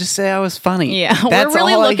 just say I was funny. Yeah, that's we're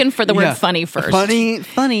really looking for the word funny first.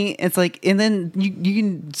 Funny. It's like, and then you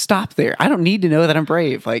can stop there. I don't need to know that I'm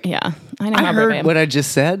brave. Like, yeah, I know. I heard what I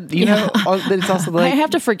just said. You know, but it's also like I have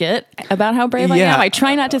to forget about how brave I am. I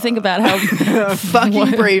try not to think about how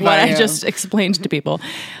fucking brave what I am. I just explained to people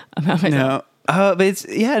about myself. No, but it's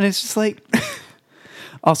and it's just like.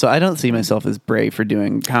 Also, I don't see myself as brave for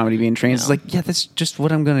doing comedy being trans. No. It's like, yeah, that's just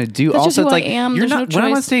what I'm going to do. That's also, just who it's like, I am. You're not, when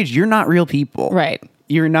I'm on stage, you're not real people. Right.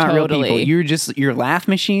 You're not real people. You're laugh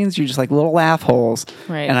machines. You're just like little laugh holes.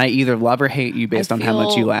 Right. And I either love or hate you based on how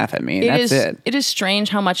much you laugh at me. That's it. It is strange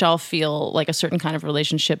how much I'll feel like a certain kind of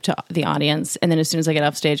relationship to the audience. And then as soon as I get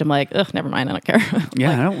off stage, I'm like, ugh, never mind. I don't care.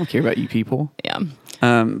 Yeah, I don't care about you people. Yeah.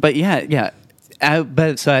 But yeah.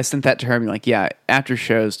 But so I sent that to her and be like, yeah, after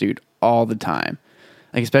shows, dude, all the time.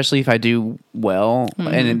 Like, especially if I do well,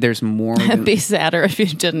 and there's more. It'd be sadder if you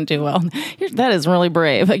didn't do well. That is really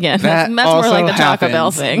brave. Again, that's more like the Taco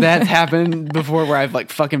Bell thing. That's happened before where I've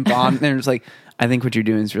like fucking bombed. And it's like, I think what you're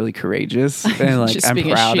doing is really courageous, and like I'm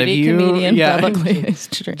proud of you. Comedian publicly.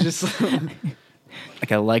 Just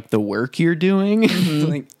like I like the work you're doing.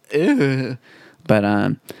 Like, ew.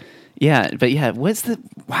 But yeah,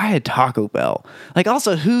 why a Taco Bell? Like,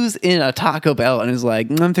 also, who's in a Taco Bell and is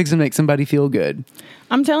like, I'm fixing to make somebody feel good?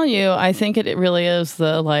 I'm telling you, I think it really is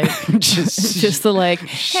the like, just the like,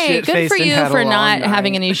 hey, good for you for not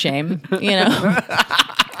having any shame, you know?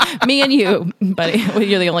 Me and you, buddy.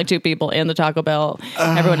 You're the only two people in the Taco Bell.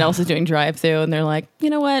 Everyone else is doing drive-thru, and they're like, you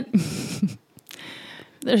know what?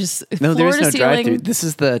 There's no drive-thru. This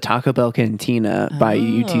is the Taco Bell Cantina by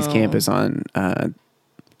UT's campus on.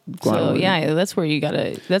 So yeah, that's where you go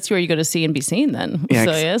to see and be seen then. Yeah,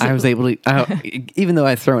 so, yeah, I was able to, even though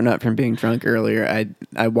I'd thrown up from being drunk earlier,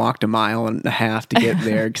 I walked a mile and a half to get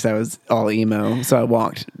there because I was all emo. So I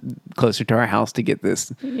walked closer to our house to get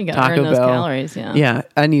this you Taco earn those Bell. Calories, yeah. Yeah,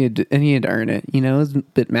 I needed to earn it. You know, it was a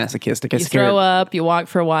bit masochistic. You throw up, you walk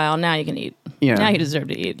for a while, now you can eat. Yeah. Now you deserve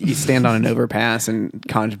to eat. You stand on an overpass and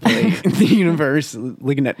contemplate the universe,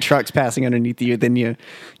 looking at trucks passing underneath you. Then you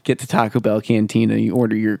get to Taco Bell Cantina, you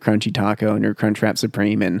order your crunchy taco and your Crunchwrap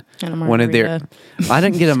Supreme and one of their. I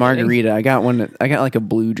didn't get a margarita. I got one. I got like a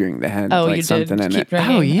blue drink that had like something in it.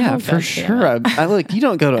 Drinking? Oh yeah, for sure. I look. You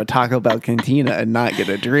don't go to a Taco Bell Cantina and not get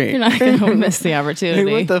a drink. You're not going to miss the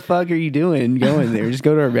opportunity. Hey, what the fuck are you doing going there? Just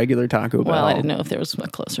go to a regular Taco Bell. Well, I didn't know if there was a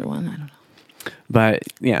closer one. I don't know. But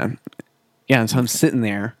yeah. So I'm sitting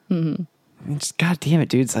there. Mm-hmm. Just God damn it,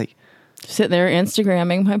 dude! It's like sit there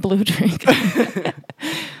Instagramming my blue drink.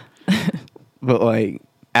 But like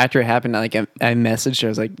after it happened, like I messaged her. I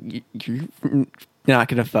was like, "You're not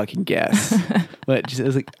gonna fucking guess." But I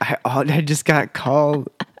was like, I just got called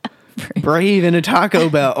brave in a Taco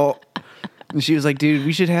Bell. And she was like, dude,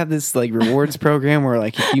 we should have this like rewards program where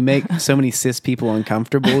like if you make so many cis people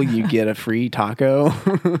uncomfortable, you get a free taco.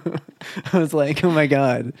 I was like, oh my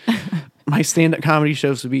God. My stand-up comedy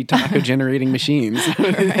shows would be taco generating machines.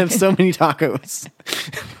 I have so many tacos.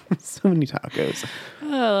 So many tacos.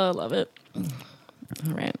 Oh, I love it.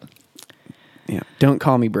 All right. Yeah. Don't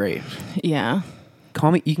call me brave. Yeah.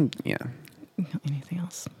 Call me, you can, yeah. Anything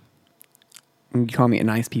else? You can call me a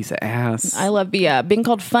nice piece of ass. I love being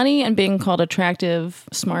called funny and being called attractive,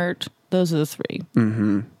 smart. Those are the three.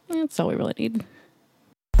 Mm-hmm. That's all we really need.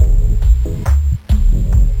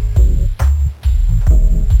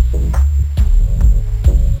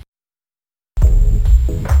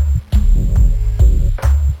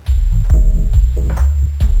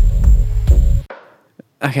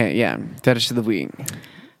 Okay, yeah. Fetish of the week.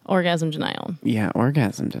 Orgasm denial. Yeah,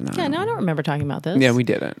 orgasm denial. Yeah, no, I don't remember talking about this. Yeah, we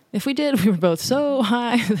didn't. If we did, we were both so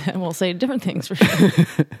high that we'll say different things for sure.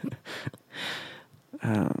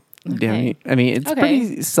 Okay. I mean, it's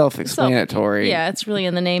pretty self-explanatory. Yeah, it's really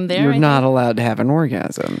in the name there. You're not allowed to have an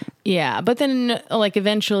orgasm. Yeah, but then, like,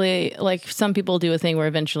 eventually, like, some people do a thing where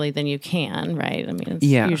eventually then you can, right? I mean, it's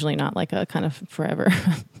usually not like a kind of forever.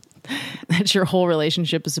 That your whole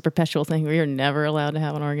relationship is a perpetual thing where you're never allowed to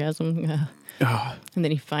have an orgasm. Oh. And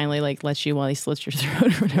then he finally like lets you while he slits your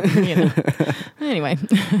throat or whatever, you know. Anyway.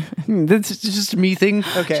 That's just me thing.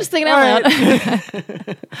 Okay. Just thinking out loud.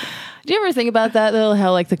 Do you ever think about that though?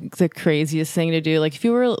 How like the craziest thing to do? Like if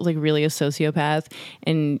you were like really a sociopath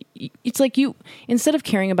and it's like you, instead of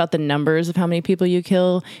caring about the numbers of how many people you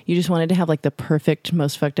kill, you just wanted to have like the perfect,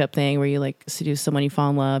 most fucked up thing where you like seduce someone, you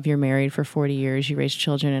fall in love, you're married for 40 years, you raise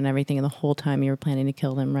children and everything. And the whole time you were planning to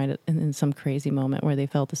kill them right in some crazy moment where they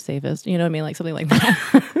felt the safest. You know what I mean? Like something like that.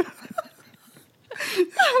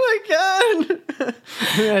 Oh my God. I'm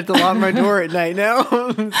going to have to lock my door at night now.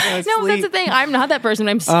 No, that's the thing. I'm not that person.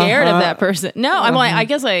 I'm scared of that person. No, I'm like, I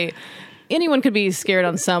guess anyone could be scared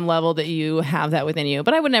on some level that you have that within you,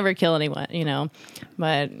 but I would never kill anyone, you know.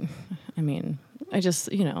 But I mean, I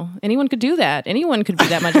just, you know, anyone could do that. Anyone could be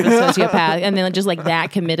that much of a sociopath and then just like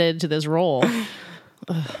that committed to this role. Ugh.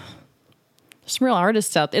 There's some real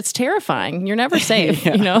artists out there. It's terrifying. You're never safe,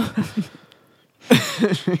 you know.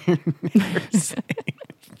 Never safe.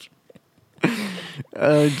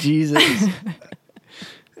 Oh Jesus.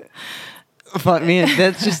 Fuck, man,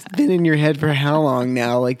 that's just been in your head for how long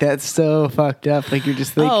now? Like that's so fucked up. Like you're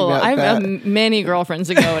just thinking about that. Many girlfriends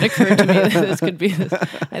ago, it occurred to me that this could be this.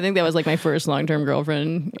 I think that was like my first long-term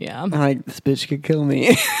girlfriend. Yeah, I'm like this bitch could kill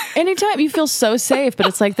me. Anytime you feel so safe, but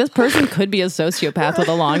it's like this person could be a sociopath with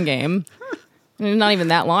a long game. Not even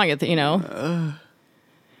that long, you know.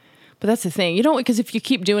 But that's the thing. You don't, because if you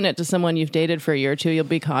keep doing it to someone you've dated for a year or two, you'll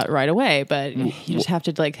be caught right away. But you just have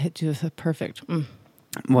to like do the perfect.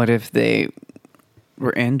 What if they were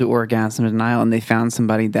into orgasm denial and they found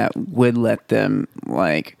somebody that would let them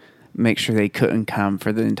like make sure they couldn't come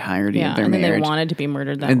for the entirety of their marriage? And then they wanted to be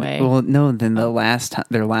murdered that way. Well, no. Then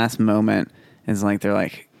their last moment is like they're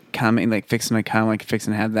like coming, like fixing to come, like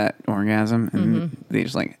fixing to have that orgasm, and they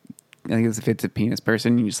just like. I think if it's a penis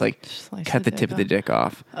person, you just like cut the tip of the dick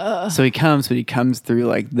off. So he comes, but he comes through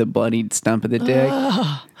like the bloodied stump of the dick.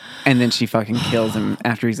 And then she fucking kills him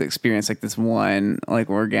after he's experienced like this one like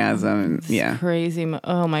orgasm. And, crazy.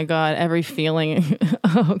 Oh my God. Every feeling.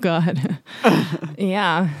 Oh God.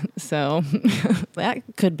 Yeah. So that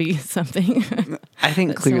could be something. I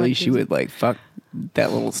think clearly she would like fuck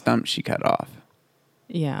that little stump she cut off.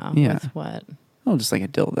 Yeah. With what? Oh, just like a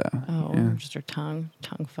dildo. Oh, just her tongue.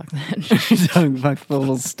 Tongue fuck that. Tongue fuck the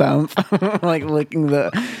little stump. Like licking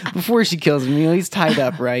before she kills him, you know, he's tied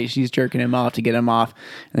up, right? She's jerking him off to get him off.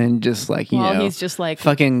 And then just like, you know. He's just like.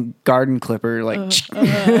 Fucking garden clipper, like. And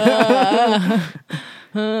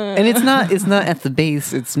it's not at the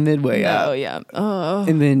base, it's midway up. Oh, yeah. Oh.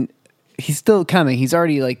 And then he's still coming. He's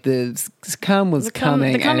already like, the cum was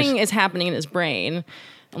coming. The coming is happening in his brain.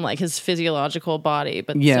 Like his physiological body,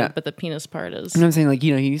 but the penis part is. And I'm saying, like,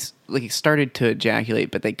 you know, he's like he started to ejaculate,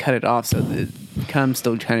 but they cut it off, so the cum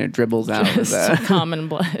still kind of dribbles out of that common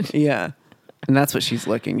blood. Yeah, and that's what she's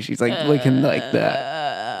licking. She's like licking like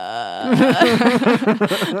that.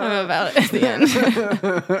 I'm about it at the end.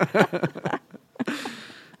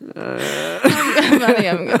 I'm not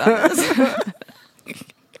even good on this.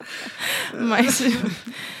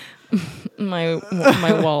 My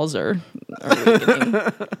walls are weakening.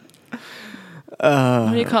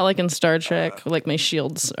 What do you call it, like in Star Trek? Like my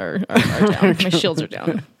shields are down. My shields are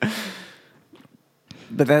down.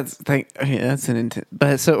 But that's like that's an intent.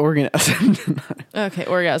 But so orgasm denial. Okay,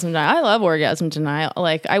 orgasm denial. I love orgasm denial.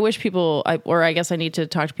 Like I wish people, or I guess I need to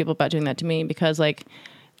talk to people about doing that to me because like,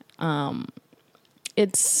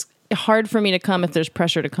 it's hard for me to come if there's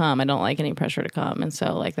pressure to come. I don't like any pressure to come. And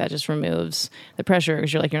so like that just removes the pressure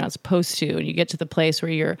because you're not supposed to. And you get to the place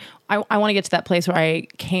where I want to get to that place where I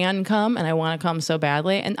can come and I want to come so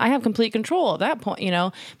badly. And I have complete control at that point,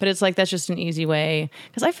 but it's like, that's just an easy way.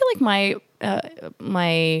 Because I feel like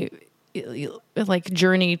my like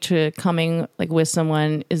journey to coming like with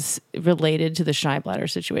someone is related to the shy bladder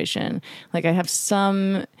situation. Like I have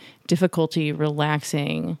some difficulty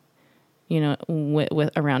relaxing with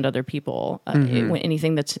around other people,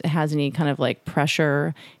 anything that has any kind of like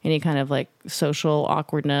pressure, any kind of like social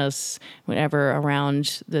awkwardness, whatever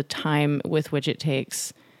around the time with which it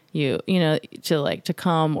takes to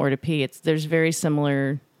come or to pee. There's very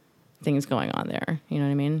similar things going on there. You know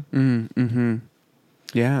what I mean? Mm-hmm.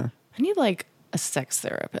 Yeah. I need like a sex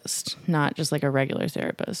therapist, not just like a regular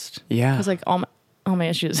therapist. Yeah. Because like all my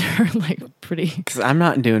issues are like pretty. Because I'm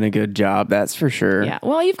not doing a good job, that's for sure. Yeah.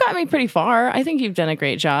 Well, you've got me pretty far. I think you've done a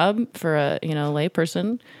great job for a lay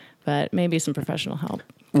person, but maybe some professional help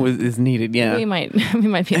is needed. Yeah. We might be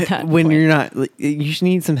at that when point. You're not. You just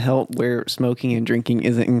need some help where smoking and drinking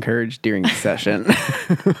isn't encouraged during the session.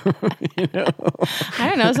 I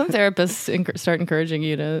don't know. Some therapists start encouraging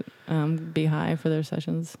you to be high for their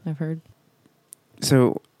sessions. I've heard.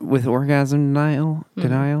 So with orgasm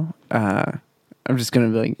denial. I'm just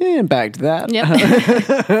going to be like, back to that. Yep.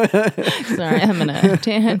 Sorry, I'm in a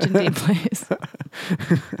tangent place.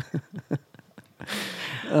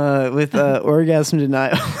 With orgasm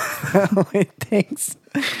denial, it takes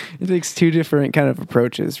two different kind of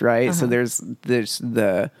approaches, right? Uh-huh. So there's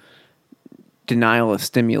the denial of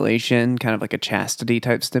stimulation, kind of like a chastity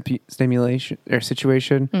type stimulation or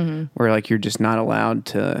situation, where like you're just not allowed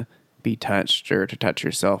to be touched or to touch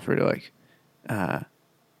yourself or to like,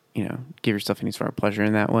 give yourself any sort of pleasure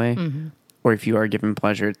in that way. Mm-hmm. Or if you are given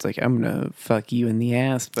pleasure, it's like, I'm going to fuck you in the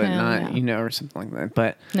ass, but or something like that.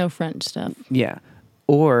 But no French stuff. Yeah.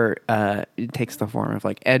 Or it takes the form of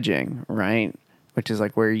like edging, right? Which is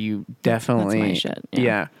like where you definitely... That's my shit.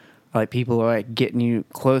 Yeah. Like people are like getting you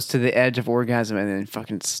close to the edge of orgasm and then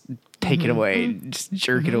fucking take it away, just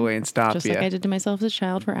jerk it away and stop just you. Like I did to myself as a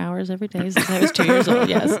child for hours every day since I was 2 years old,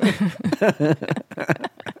 yes.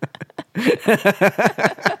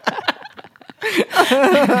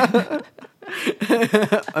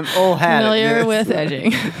 I'm all had familiar with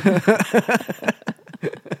edging.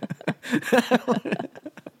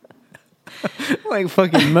 Like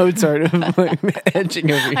fucking Mozart of like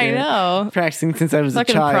edging over here. I know. Practicing since I was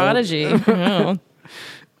fucking a child. Prodigy. I know.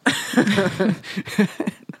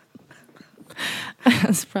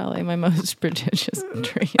 That's probably my most prodigious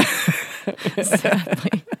dream.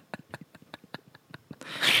 Sadly.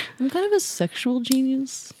 I'm kind of a sexual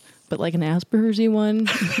genius, but like an Asperger's-y one.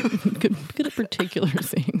 good at particular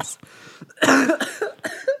things.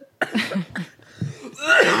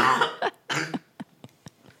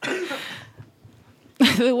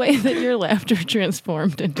 The way that your laughter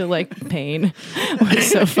transformed into like pain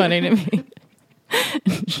was so funny to me.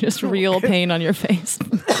 Just real pain on your face.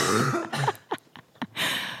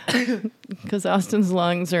 Because Austin's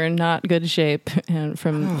lungs are in not good shape and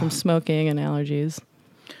from smoking and allergies.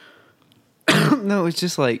 No, it's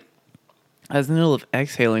just like I was in the middle of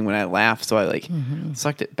exhaling when I laughed, so I like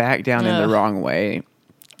sucked it back down in the wrong way.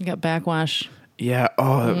 You got backwash. Yeah.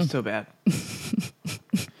 Oh, that was so bad.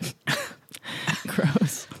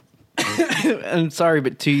 Gross. I'm sorry,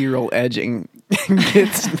 but 2-year-old edging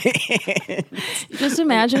gets me. Just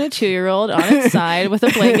imagine a 2-year-old on its side with a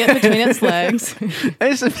blanket between its legs. I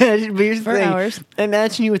just imagine, but here's the for thing. Hours.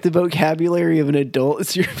 Imagine you with the vocabulary of an adult.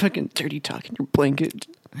 It's your fucking dirty talk in your blanket.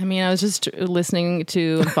 I mean, I was just listening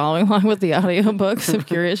to and following along with the audiobooks of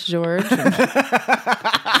Curious George.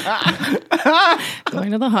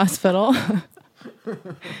 Going to the hospital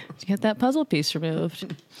to get that puzzle piece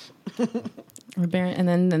removed. And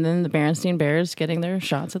then the Berenstain Bears getting their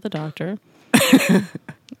shots at the doctor.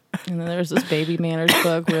 And then there's this baby manners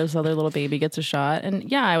book where this other little baby gets a shot. And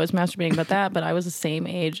yeah, I was masturbating about that, but I was the same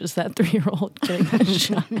age as that 3-year-old getting that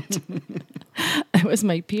shot. I was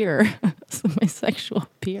my peer. My sexual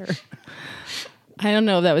peer. I don't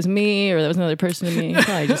know if that was me or that was another person to me.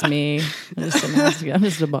 Probably just me. I'm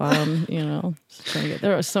just a bottom, Just trying to get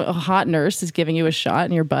there. A hot nurse is giving you a shot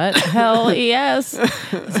in your butt. Hell yes.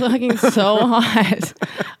 It's fucking so hot.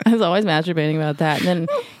 I was always masturbating about that. And then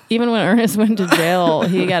even when Ernest went to jail,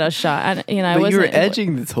 he got a shot. And but you were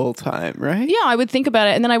edging this whole time, right? Yeah, I would think about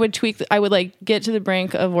it, and then I would tweak. I would like get to the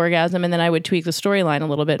brink of orgasm, and then I would tweak the storyline a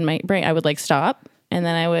little bit in my brain. I would like stop. and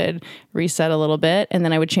then I would reset a little bit, and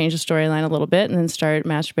then I would change the storyline a little bit, and then start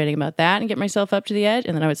masturbating about that and get myself up to the edge,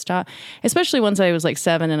 and then I would stop. Especially once I was like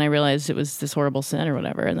 7 and I realized it was this horrible sin or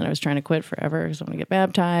whatever, and then I was trying to quit forever because I want to get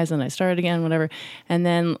baptized, and I started again, whatever. And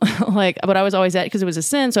then like, but I was always at, because it was a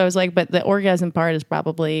sin, so I was like, but the orgasm part is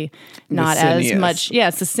probably not as much. Yeah,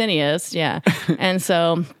 it's the sinniest. Yeah, and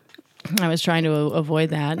so I was trying to avoid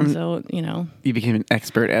that, and so you became an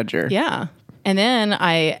expert edger. Yeah. And then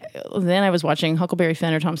I was watching Huckleberry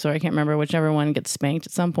Finn or Tom Sawyer, I can't remember, whichever one gets spanked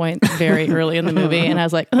at some point very early in the movie, and I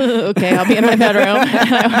was like, okay, I'll be in my bedroom.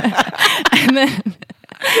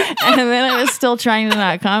 And then I was still trying to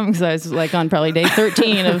not come because I was like on probably day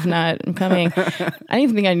 13 of not coming. I didn't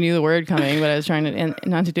even think I knew the word coming, but I was trying to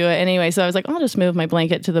not to do it anyway. So I was like, I'll just move my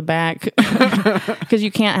blanket to the back because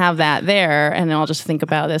you can't have that there, and then I'll just think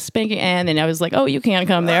about this spanking. And then I was like, oh, you can't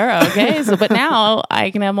come there, okay? So, but now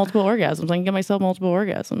I can have multiple orgasms. I can get myself multiple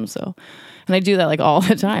orgasms. So, and I do that like all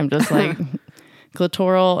the time, just like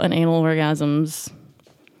clitoral and anal orgasms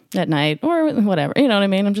at night or whatever, you know what I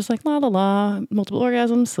mean? I'm just like, la, la, la, multiple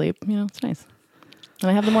orgasms, sleep, it's nice.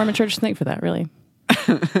 And I have the Mormon church to thank for that, really.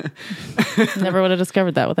 Never would have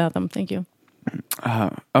discovered that without them. Thank you.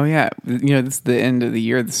 Oh yeah. This is the end of the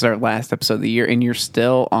year. This is our last episode of the year, and you're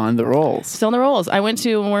still on the rolls. Still on the rolls. I went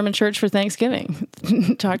to a Mormon church for Thanksgiving,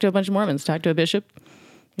 talked to a bunch of Mormons, talked to a bishop,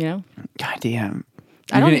 God damn.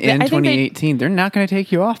 You're going to end 2018. They're not going to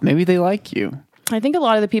take you off. Maybe they like you. I think a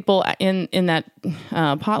lot of the people in that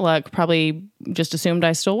potluck probably just assumed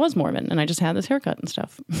I still was Mormon, and I just had this haircut and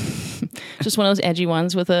stuff. Just one of those edgy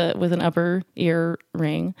ones with an upper ear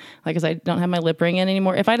ring, like, because I don't have my lip ring in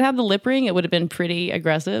anymore. If I'd had the lip ring, it would have been pretty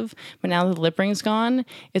aggressive. But now that the lip ring's gone,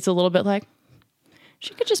 it's a little bit like,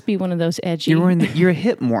 she could just be one of those edgy. You're a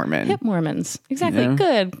hip Mormon. Hip Mormons, exactly.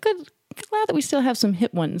 Good. Glad that we still have some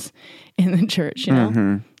hip ones in the church.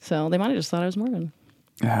 Mm-hmm. So they might have just thought I was Mormon.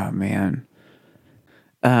 Oh man.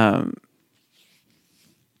 Do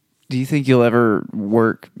you think you'll ever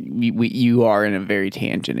work? You are in a very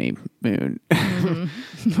tangent-y mood.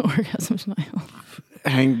 Mm-hmm. Orgasm denial.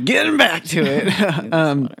 And getting back to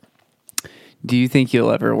it. Do you think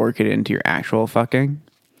you'll ever work it into your actual fucking?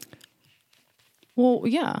 Well,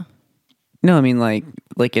 yeah. No, I mean like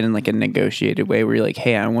in like a negotiated way where you're like,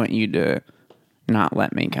 hey, I want you to not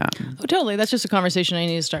let me come. Oh, totally. That's just a conversation I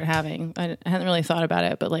need to start having. I hadn't really thought about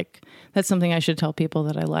it, but like that's something I should tell people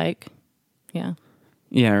that I like. Yeah.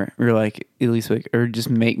 Yeah, or like at least like, or just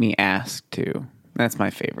make me ask to. That's my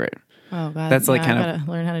favorite. Oh God, that's like I gotta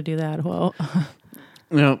learn how to do that. Whoa.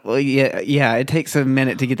 No, well, yeah. It takes a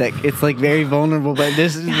minute to get that. It's like very vulnerable, but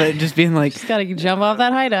just being like, just gotta jump off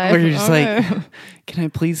that high dive. Where you're just like, can I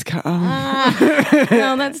please come?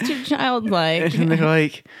 No, that's too childlike. And they're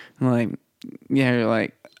like, yeah, you're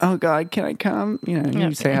like, oh God, can I come?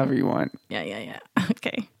 You say however you want. Yeah.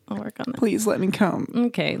 Okay, I'll work on that. Please let me come.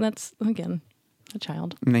 Okay, that's again a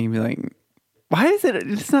child. And then you'd be like, why is it?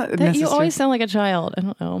 It's not necessary. You always sound like a child. I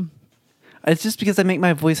don't know. It's just because I make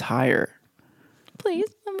my voice higher. Please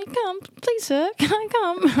let me come. Please, sir, can I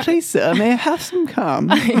come? Please, sir, may I have some cum?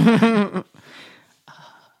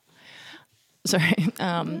 Sorry.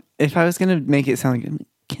 If I was gonna make it sound like,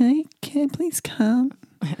 can I please come?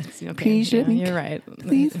 Okay. Please let me. You're right.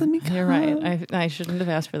 Please let me come. You're right. I shouldn't have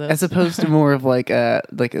asked for this. As opposed to more of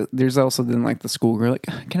there's also then like the schoolgirl, like,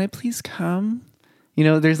 can I please come?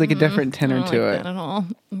 There's like a different tenor to it. That at all.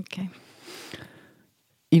 Okay.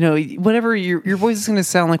 Whatever your voice is going to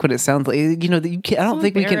sound like what it sounds like. I don't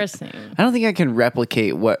think we can. I don't think I can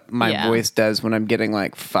replicate what my voice does when I'm getting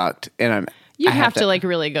like fucked and I'm. You have to like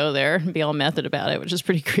really go there and be all method about it, which is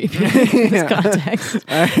pretty creepy in this context.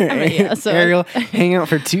 All right. So Ariel, hang out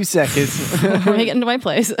for 2 seconds. Let me get into my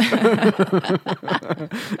place.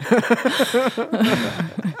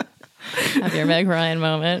 Have your Meg Ryan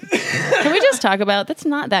moment. Can we just talk about that's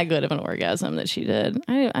not that good of an orgasm that she did?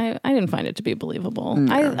 I didn't find it to be believable.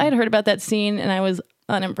 No. I'd heard about that scene and I was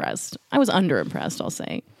unimpressed. I was underimpressed, I'll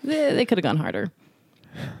say. They could have gone harder.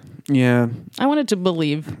 Yeah. I wanted to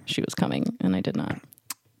believe she was coming and I did not.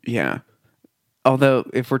 Yeah. Although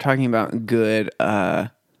if we're talking about good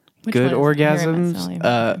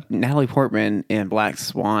orgasms, Natalie Portman in Black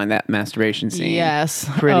Swan, that masturbation scene. Yes.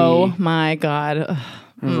 Oh my God.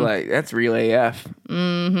 I was like, that's real AF.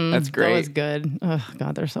 Mm-hmm. That's great. That was good. Oh,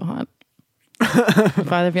 God, they're so hot.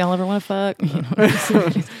 If either of y'all ever want to fuck,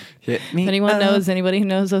 hit me. If anyone knows anybody who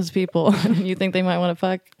knows those people, you think they might want to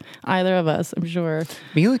fuck either of us, I'm sure.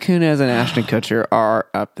 Mila Kunis and Ashton Kutcher are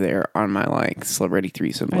up there on my like celebrity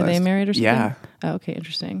threesome list. Are they married or something? Yeah. Oh, okay,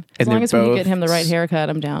 interesting. As long as we can get him the right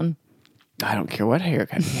haircut, I'm down. I don't care what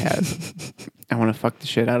haircut he has. I want to fuck the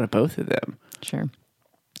shit out of both of them. Sure.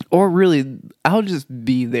 Or really, I'll just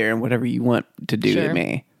be there and whatever you want to do to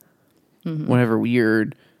me. Mm-hmm. Whatever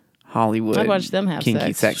weird Hollywood I'd watch them have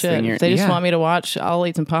kinky sex thing. If they just want me to watch, I'll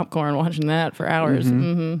eat some popcorn watching that for hours.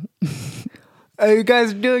 Mm-hmm. Oh, you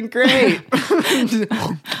guys are doing great. Couldn't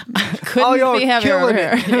be heavier over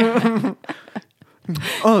here.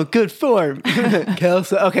 Oh, good form.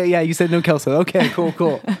 Kelso. Okay, yeah, you said no Kelso. Okay,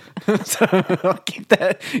 cool. So I'll keep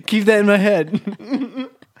that in my head.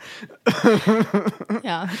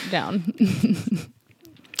 Yeah, down.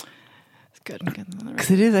 Good. Because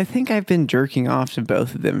it is. I think I've been jerking off to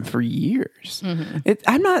both of them for years. Mm-hmm.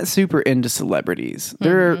 I'm not super into celebrities.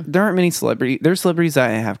 There aren't many celebrities. There's celebrities that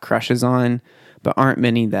I have crushes on, but aren't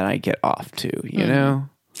many that I get off to. You know.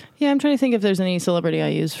 Yeah, I'm trying to think if there's any celebrity I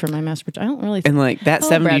use for my masturbation. I don't really. And like that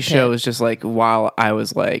 70s show was just like while I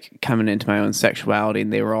was like coming into my own sexuality,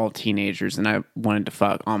 and they were all teenagers, and I wanted to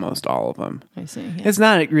fuck almost all of them. I see. Yeah. It's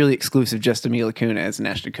not really exclusive just to Mila Kunis and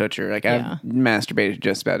Ashton Kutcher. Like I've masturbated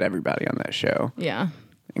just about everybody on that show. Yeah,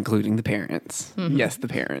 including the parents. Mm-hmm. Yes, the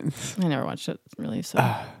parents. I never watched it really. So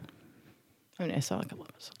I mean, I saw a couple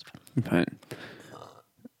episodes. But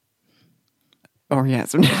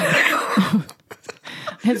orgasm.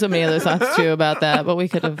 I had so many other thoughts too about that, but we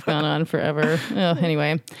could have gone on forever. Oh,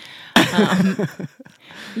 anyway.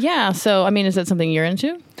 Yeah. So, I mean, is that something you're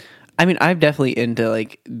into? I mean, I'm definitely into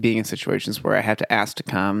like being in situations where I have to ask to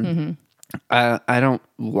come. Mm-hmm. I don't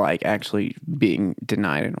like actually being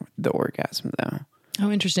denied the orgasm though.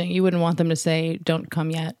 Oh, interesting. You wouldn't want them to say, "Don't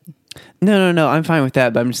come yet." No. I'm fine with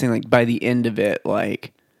that, but I'm just saying like by the end of it,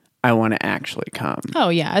 like I want to actually come. Oh,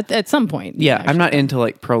 yeah. At some point. Yeah, I'm not into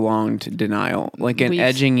like prolonged denial, like an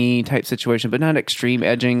edging-y type situation, but not extreme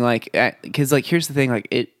edging. Like, because like here's the thing, like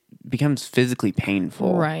it becomes physically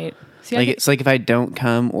painful. Right. See, like it's like if I don't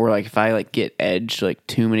come, or like if I like get edged like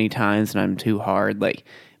too many times and I'm too hard, like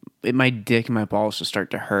my dick and my balls just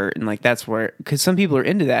start to hurt, and like that's where, because some people are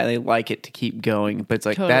into that, they like it to keep going, but it's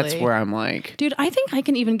like that's where I'm like, dude, I think I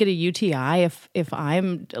can even get a UTI if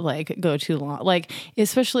I'm like go too long, like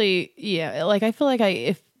especially like I feel like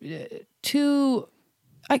I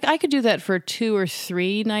could do that for 2 or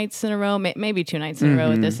 3 nights in a row, maybe 2 nights in a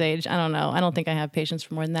row at this age. I don't know. I don't think I have patience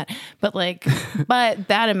for more than that. But like, but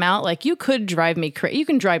that amount, like you could drive me crazy. You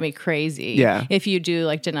can drive me crazy. Yeah. If you do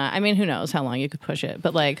like deny. I mean, who knows how long you could push it.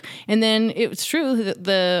 But like, and then it's true that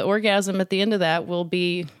the orgasm at the end of that will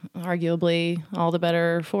be arguably all the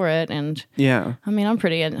better for it. And yeah, I mean, I'm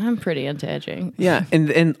pretty into edging. Yeah,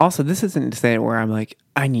 and also this isn't to say where I'm like,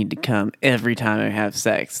 I need to come every time I have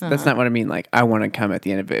sex. That's not what I mean. Like, I want to come at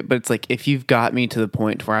the end of it. But it's like, if you've got me to the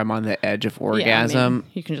point where I'm on the edge of orgasm, I mean,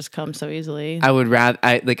 you can just come so easily. I would rather,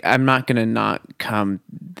 I'm not going to not come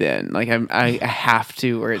then. Like, I have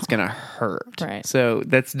to, or it's going to hurt. Right. So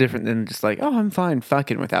that's different than just like, oh, I'm fine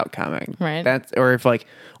fucking without coming. Right. Or if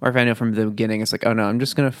I know from the beginning, it's like, oh no, I'm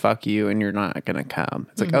just going to fuck you and you're not going to come.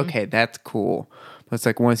 It's like, okay, that's cool. It's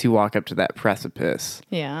like once you walk up to that precipice,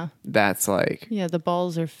 that's like, the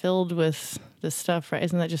balls are filled with this stuff, right?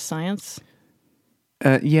 Isn't that just science?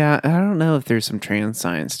 Yeah, I don't know if there's some trans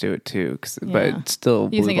science to it too, but still,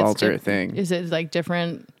 blue balls are a thing. Is it like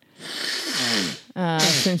different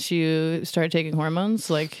since you started taking hormones?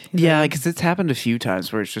 Like, yeah, because it's happened a few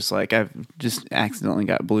times where it's just like I've just accidentally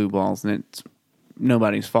got blue balls, and it's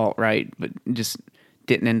nobody's fault, right? But just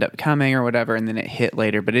didn't end up coming or whatever, and then it hit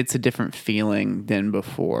later, but it's a different feeling than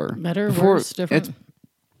before. Better, worse, different?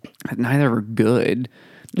 Neither are good.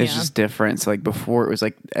 It's just different. So like before it was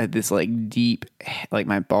like this like deep, like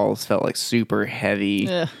my balls felt like super heavy,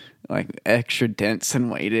 like extra dense and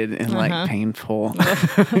weighted and like painful.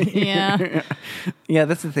 Yeah. Yeah,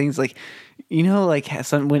 that's the thing. It's like, you know, like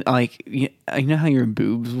when like you know how your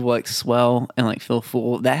boobs will like swell and like feel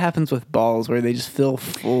full. That happens with balls where they just feel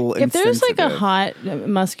full. If there's like a hot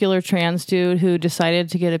muscular trans dude who decided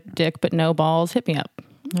to get a dick but no balls, hit me up.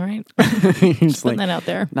 All right, just putting that out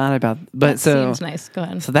there. Not about, but that seems nice. Go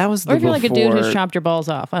ahead. So that was, or if you're like a dude who's chopped your balls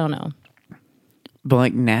off. I don't know. But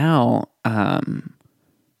like now,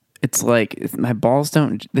 it's like my balls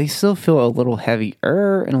don't. They still feel a little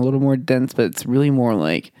heavier and a little more dense, but it's really more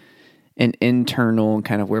like an internal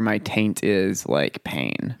kind of where my taint is, like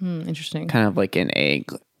pain. Interesting. Kind of like an ache,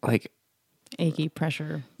 like achy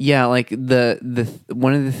pressure. Yeah, like the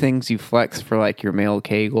one of the things you flex for like your male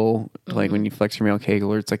Kegel, like when you flex your male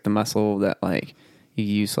Kegel, it's like the muscle that like you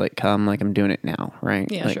use like come, like I'm doing it now,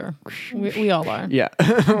 right? Yeah, like, sure. We all are. Yeah.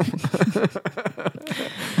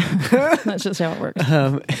 That's just how it works.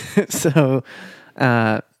 So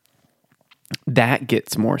that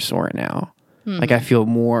gets more sore now. Like I feel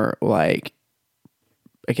more like,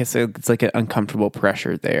 I guess it's like an uncomfortable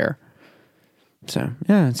pressure there. So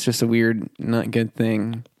yeah, it's just a weird, not good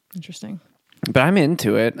thing. Interesting. But I'm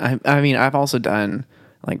into it. I mean, I've also done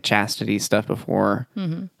like chastity stuff before.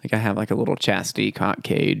 Mm-hmm. Like I have like a little chastity cock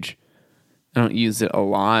cage. I don't use it a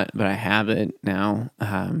lot, but I have it now.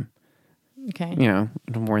 Okay. You know,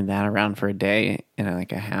 I've worn that around for a day and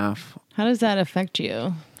like a half. How does that affect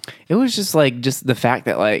you? It was just the fact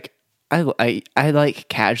that like I like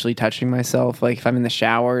casually touching myself. Like if I'm in the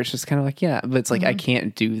shower, it's just kind of like, yeah, but it's like, I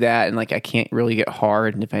can't do that. And like, I can't really get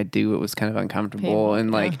hard. And if I do, it was kind of uncomfortable. Painful,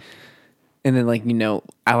 and like, and then like, you know,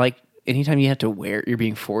 I like anytime you have to you're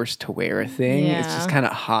being forced to wear a thing. It's just kind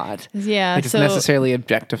of hot. Yeah. Like it's necessarily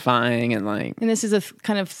objectifying and like. And this is a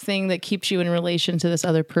kind of thing that keeps you in relation to this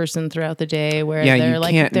other person throughout the day where they're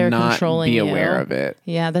like, they're not controlling you. Be aware of it.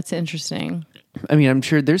 Yeah. That's interesting. I mean, I'm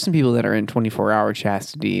sure there's some people that are in 24-hour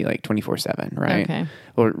chastity, like 24/7, right? Okay.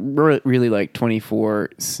 Or really like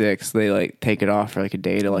 24/6. They like take it off for like a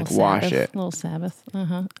day to like wash it. Little Sabbath.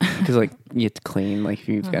 Because like you have to clean, like if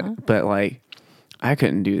you've got it. But like I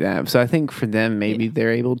couldn't do that. So I think for them, maybe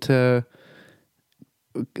they're able to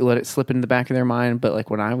let it slip into the back of their mind. But like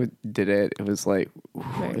when I did it, it was like,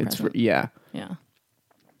 yeah. You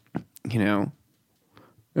know.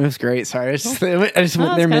 It was great. Sorry, I just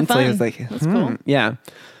went there mentally. I was like, that's cool. Yeah,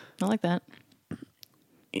 I like that.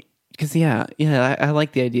 Because I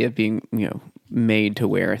like the idea of being, you know, made to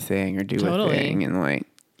wear a thing or do a thing, and like.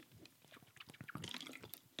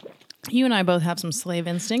 You and I both have some slave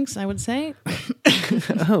instincts, I would say.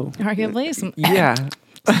 Arguably, some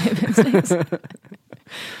slave instincts.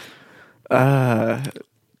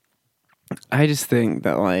 I just think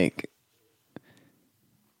that like.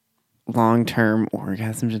 Long-term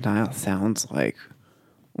orgasm denial sounds like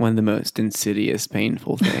one of the most insidious,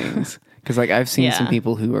 painful things. Because like I've seen some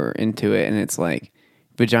people who are into it, and it's like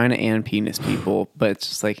vagina and penis people, but it's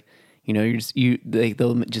just like, you know,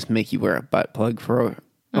 they'll just make you wear a butt plug for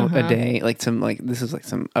a day, like this is like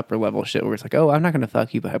some upper level shit where it's like, oh, I'm not gonna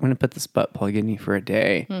fuck you, but I'm gonna put this butt plug in you for a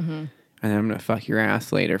day, and then I'm gonna fuck your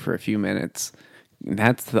ass later for a few minutes.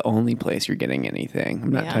 That's the only place you're getting anything.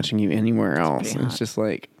 I'm not touching you anywhere else. It's just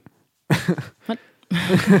like. What?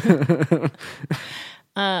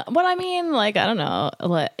 What I mean, like, I don't know.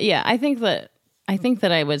 Yeah, I think that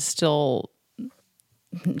I would still,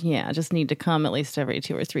 just need to come at least every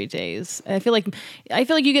 2 or 3 days. I feel like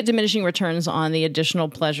you get diminishing returns on the additional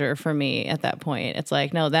pleasure for me at that point. It's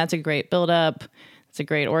like, no, that's a great buildup. It's a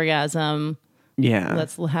great orgasm. Yeah.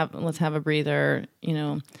 Let's have a breather. You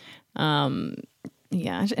know. I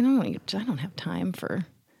don't have time for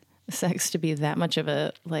sex to be that much of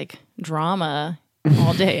a like drama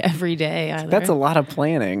all day every day either. That's a lot of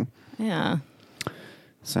planning. Yeah.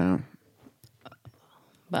 So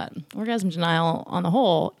but orgasm denial on the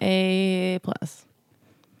whole, A+.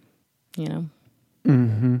 You know.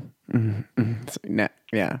 So,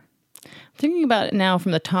 yeah. Thinking about it now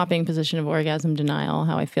from the topping position of orgasm denial,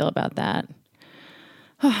 how I feel about that.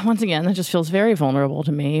 Once again, that just feels very vulnerable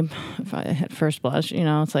to me. If I at first blush, you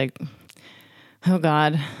know, it's like, oh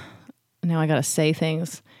God, now I got to say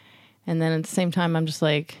things. And then at the same time, I'm just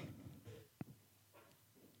like,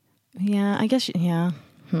 yeah, I guess, yeah.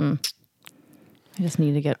 I just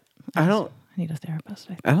need to I need a therapist.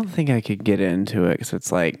 I don't think I could get into it because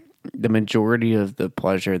it's like the majority of the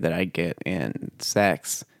pleasure that I get in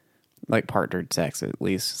sex, like partnered sex at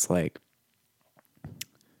least,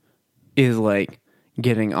 is like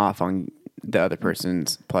getting off on the other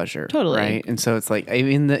person's pleasure. Totally. Right? And so it's like,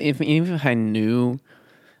 even if I knew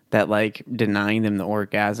that like denying them the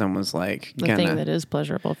orgasm was like the thing that is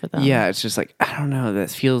pleasurable for them. Yeah, it's just like, I don't know,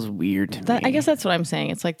 that feels weird to me. I guess that's what I'm saying.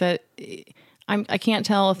 It's like that I can't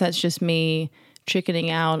tell if that's just me chickening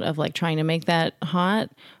out of like trying to make that hot,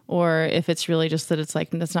 or if it's really just that it's like,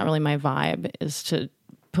 that's not really my vibe, is to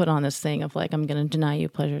put on this thing of like, I'm going to deny you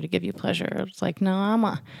pleasure to give you pleasure. It's like, no,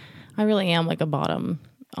 I really am like a bottom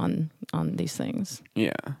on these things.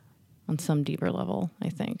 Yeah. On some deeper level, I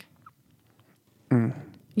think.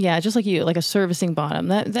 Yeah, just like you, like a servicing bottom.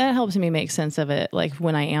 That helps me make sense of it. Like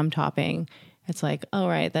when I am topping, it's like, oh,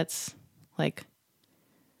 right, that's like,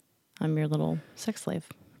 I'm your little sex slave.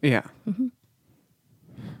 Yeah. Mm-hmm.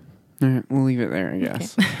 All right, we'll leave it there, I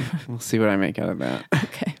guess. Okay. We'll see what I make out of that.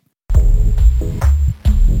 Okay.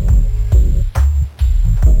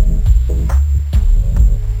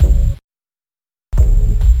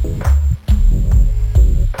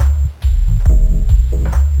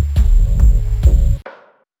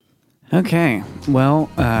 Okay, well,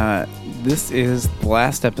 this is the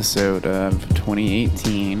last episode of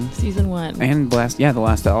 2018. Season 1. And the last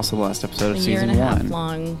episode of season 1. A year and a half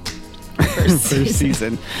long first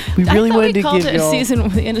season. We really wanted to give y'all...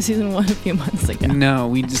 the end of season 1 a few months ago. No,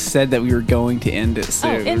 we just said that we were going to end it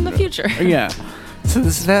soon. Oh, in the future. Yeah. So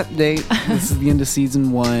this is that date. This is the end of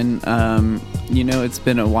season 1. It's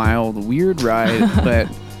been a wild, weird ride, but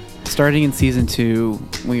starting in season 2,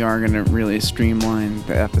 we are going to really streamline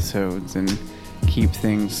the episodes and keep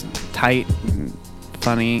things tight and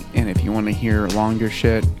funny. And if you want to hear longer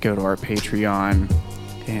shit, go to our Patreon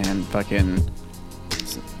and fucking,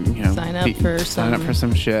 sign up for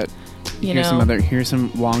some shit. Here's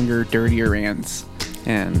some longer, dirtier rants.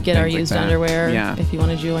 And get our used underwear. Yeah. If you want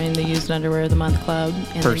to join the used underwear of the month club,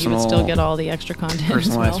 and then you would still get all the extra content.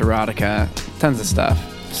 Personalized erotica, tons of stuff.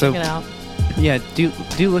 So check it out. Yeah, do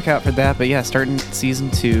look out for that. But yeah, starting season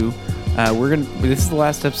 2, this is the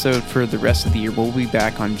last episode for the rest of the year. We'll be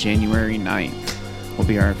back on January 9th. Will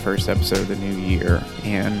be our first episode of the new year,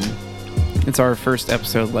 and it's our first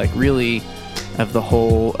episode, like, really, of the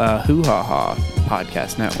whole Hoo Ha Ha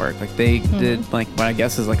podcast network. Like, they did, like, what I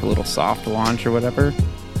guess is like a little soft launch or whatever.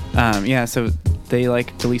 So they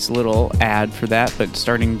released a little ad for that, but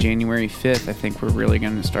starting January 5th, I think we're really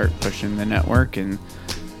going to start pushing the network and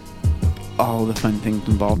all the fun things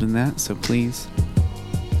involved in that. So please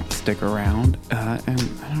stick around. And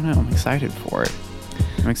I don't know, I'm excited for it.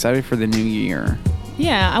 I'm excited for the new year.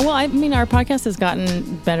 Yeah, well, I mean, our podcast has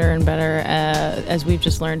gotten better and better as we've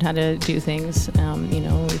just learned how to do things.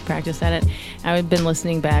 We've practiced at it. I've been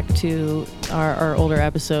listening back to our older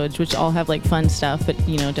episodes, which all have like fun stuff, but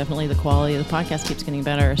definitely the quality of the podcast keeps getting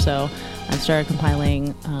better. So I've started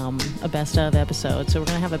compiling a best of episode. So we're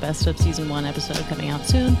gonna have a best of season 1 episode coming out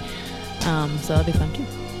soon. So that'll be fun too.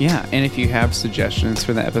 Yeah, and if you have suggestions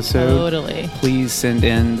for the episode, please send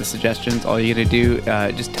in the suggestions. All you gotta do,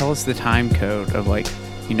 just tell us the time code of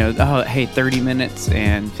 30 minutes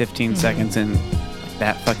and 15 seconds, and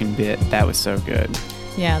that fucking bit, that was so good.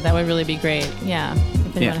 Yeah, that would really be great. Yeah,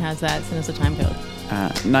 if anyone has that, send us a time code.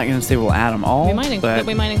 I'm not gonna say we'll add them all, we might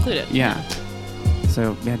include it. Yeah.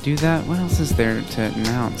 So yeah, do that. What else is there to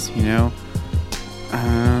announce? I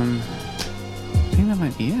think that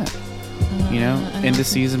might be it. Into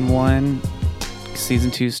season 1,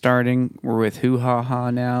 season 2 starting. We're with Hoo Ha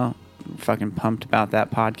Ha now. Fucking pumped about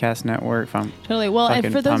that podcast network. Totally. Well,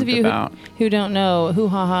 and for those of you who don't know, Hoo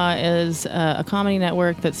Ha Ha is a comedy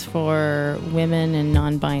network that's for women and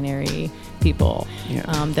non-binary people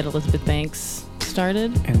that Elizabeth Banks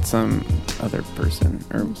started. And some other person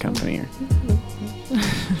or company.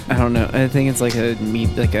 I don't know. I think it's like a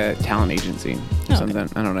talent agency or something.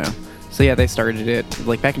 Okay. I don't know. So yeah, they started it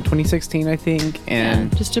back in 2016, I think,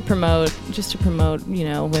 and just to promote,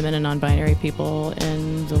 women and non-binary people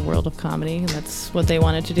in the world of comedy, and that's what they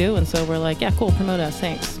wanted to do. And so we're like, yeah, cool, promote us,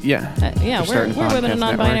 thanks. Yeah, we're women and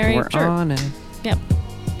non-binary. We're on it. Yep.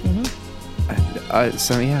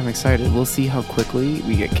 So yeah, I'm excited. We'll see how quickly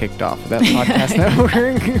we get kicked off of that podcast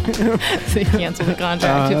network. So you cancel the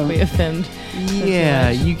contract if we offend. Yeah,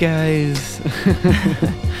 you guys.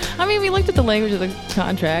 I mean, we looked at the language of the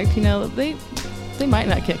contract. They might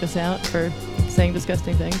not kick us out for saying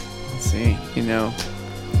disgusting things. Let's see.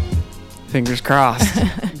 Fingers crossed.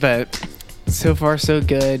 But so far, so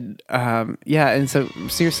good. And so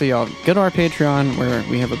seriously, y'all, go to our Patreon where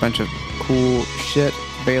we have a bunch of cool shit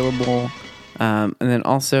available. And then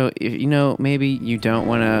also, if maybe you don't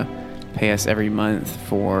want to pay us every month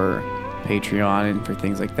for Patreon and for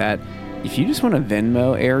things like that. If you just want to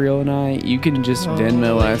Venmo Ariel and I, you can just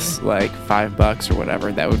Venmo us like $5 or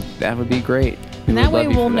whatever. That would be great. And that way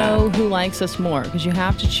we'll know who likes us more, because you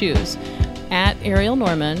have to choose at Ariel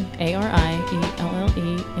Norman,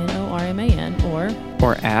 ArielleNorman,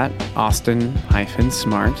 or at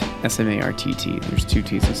Austin-Smart, SMARTT. There's 2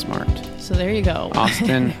 T's of smart. So there you go.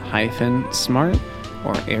 Austin-Smart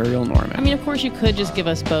or Ariel Norman. I mean, of course, you could just give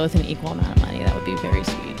us both an equal amount of money. That would be very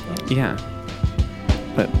sweet. Yeah.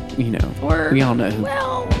 But, we all know who.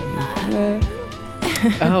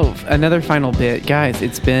 Another final bit. Guys,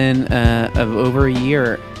 it's been of over a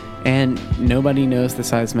year, and nobody knows the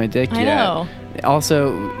size of my dick yet. I know.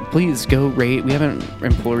 Also, please go rate. We haven't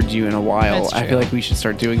implored you in a while. I feel like we should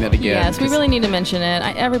start doing that again. Yes, we really need to mention it.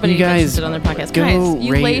 Everybody mentions it on their podcast. Guys,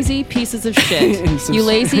 you lazy pieces of shit. You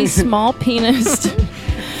lazy small penis.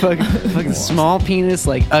 Fucking small penis,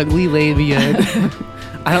 ugly labia.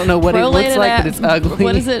 I don't know what it looks like, but it's ugly.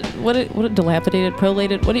 What is it? What dilapidated,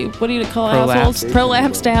 prolated? What do you call assholes?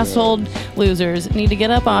 Prolapsed asshole losers need to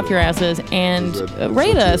get up off your asses and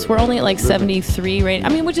rate us. We're only at 73 rating. I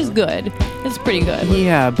mean, which is good. It's pretty good.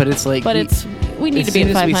 Yeah, but it's we need to be at 500.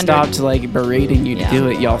 As soon as we stopped like berating you to do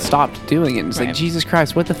it, y'all stopped doing it. And it's like, Jesus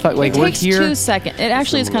Christ, what the fuck? Like, we're here. It takes 2 seconds. It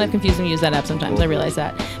actually is kind of confusing to use that app sometimes. I realize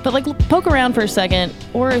that. But like, poke around for a second,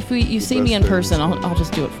 or if you see me in person, I'll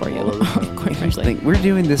just do it for you. Quite frankly, we're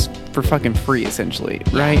doing this for fucking free, essentially,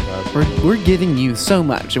 right? We're giving you so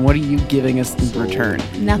much, and what are you giving us in return?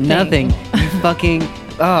 Nothing. You fucking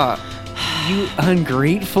you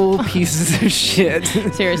ungrateful pieces of shit.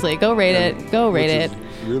 Seriously, go rate it. Go rate it.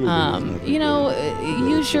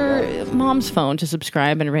 Use your mom's phone to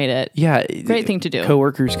subscribe and rate it. Yeah. Great thing to do.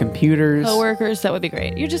 Coworkers' computers. Coworkers, that would be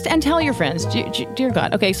great. And tell your friends. Dear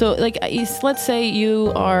God. Okay, so like, let's say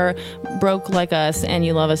you are broke like us and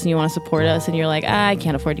you love us and you want to support us and you're like, I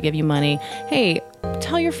can't afford to give you money. Hey,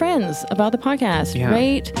 tell your friends about the podcast. Yeah.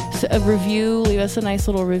 Rate, a review, leave us a nice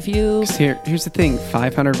little review. Here's the thing,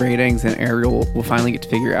 500 ratings and Ariel will finally get to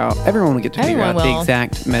figure out, everyone will get to figure out the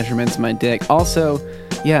exact measurements of my dick. Also,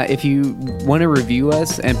 yeah, if you want to review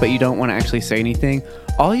us but you don't want to actually say anything,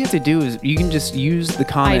 all you have to do is you can just use the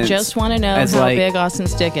comments. I just want to know how big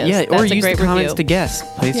Austin's dick is. Yeah, or use the comments to guess.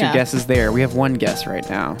 Place your guesses there. We have one guess right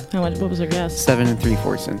now. What was our guess? 7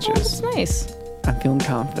 3/4 inches. Oh, that's nice. I'm feeling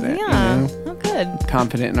confident. Yeah. Oh, good.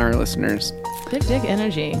 Confident in our listeners. Big dick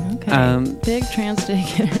energy. Okay. Big trans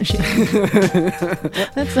dick energy.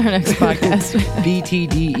 That's our next podcast.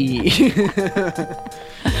 BTDE.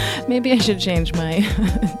 Maybe I should change my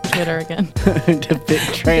Twitter again. To big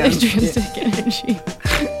trans dick energy.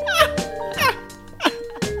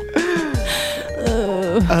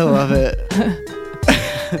 I love it.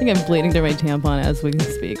 I think I'm bleeding through my tampon as we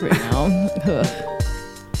speak right now.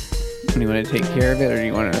 Do you want to take care of it, or do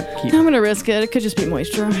you want to keep... I'm going to risk it. It could just be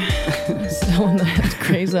moisture. I'm still in that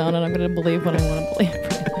gray zone, and I'm going to believe what I want to believe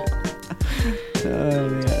right now. Oh,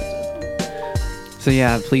 man. So,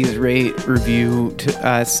 yeah, please rate, review to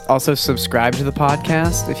us. Also, subscribe to the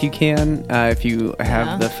podcast if you can. If you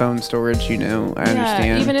have the phone storage, I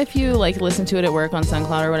understand. Even if you, listen to it at work on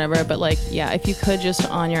SoundCloud or whatever. But, if you could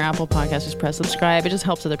just on your Apple podcast, just press subscribe. It just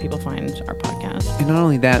helps other people find our podcast. And not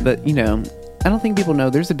only that, but, I don't think people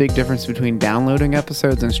know there's a big difference between downloading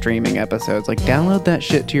episodes and streaming episodes. Download that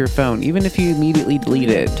shit to your phone. Even if you immediately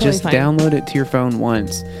delete it, totally just download it to your phone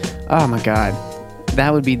once. Oh my God.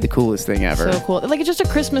 That would be the coolest thing ever. So cool. It's just a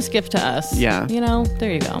Christmas gift to us. Yeah.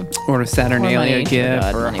 There you go. Or a Saturnalia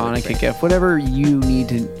gift or a Hanukkah gift. Whatever you need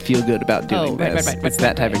to feel good about doing this. It's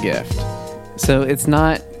that type of gift. So it's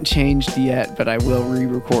not changed yet, but I will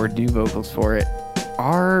re-record new vocals for it.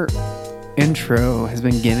 Our intro has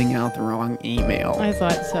been giving out the wrong email. I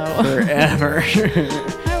thought so. Forever.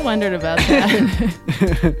 I wondered about that.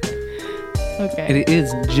 Okay. It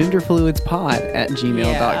is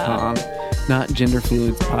genderfluidspod@gmail.com. Not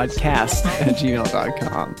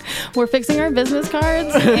genderfluidspodcast@gmail.com. We're fixing our business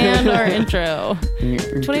cards and our intro.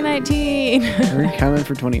 2019. We're coming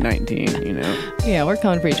for 2019, Yeah, we're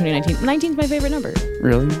coming for you 2019. 19 is my favorite number.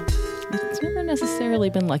 Really? It's never necessarily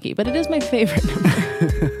been lucky, but it is my favorite number.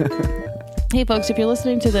 Hey folks, if you're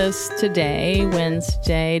listening to this today,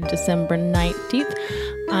 Wednesday, December 19th,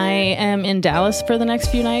 I am in Dallas for the next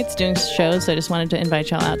few nights doing shows, so I just wanted to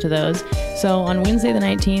invite y'all out to those. So on Wednesday the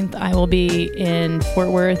 19th, I will be in Fort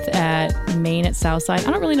Worth at Main at Southside.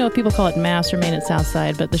 I don't really know if people call it Mass or Main at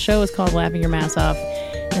Southside, but the show is called Laughing Your Mass Off,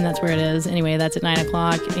 and that's where it is. Anyway, that's at 9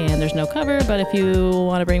 o'clock, and there's no cover, but if you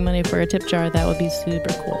want to bring money for a tip jar, that would be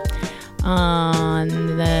super cool. On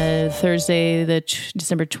the Thursday,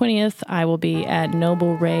 December 20th, I will be at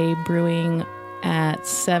Noble Ray Brewing at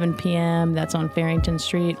 7 p.m. That's on Farrington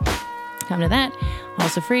Street. Come to that.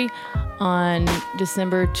 Also free. On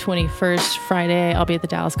December 21st, Friday, I'll be at the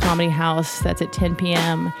Dallas Comedy House. That's at 10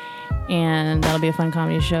 p.m. And that'll be a fun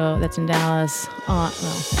comedy show. That's in Dallas.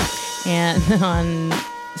 And on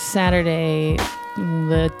Saturday,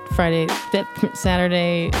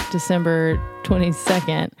 Saturday, December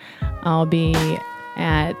 22nd, I'll be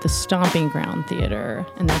at the Stomping Ground Theater,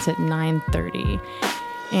 and that's at 9:30.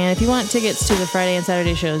 And if you want tickets to the Friday and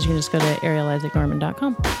Saturday shows, you can just go to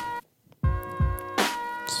arielisaacnorman.com.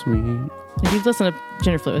 Sweet. If you listen to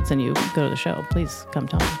Gender Fluids and you go to the show, please come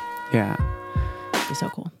tell me. Yeah. It'd be so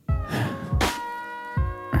cool. All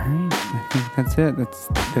right. I think that's it.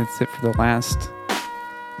 That's it for the last...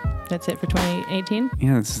 That's it for 2018?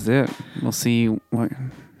 Yeah, this is it. We'll see what...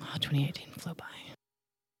 Oh, 2018 flew by.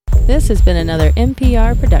 This has been another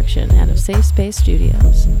NPR production out of Safe Space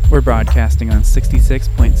Studios. We're broadcasting on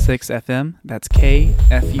 66.6 FM. That's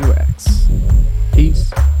KFUX.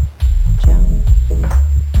 Peace. Ciao.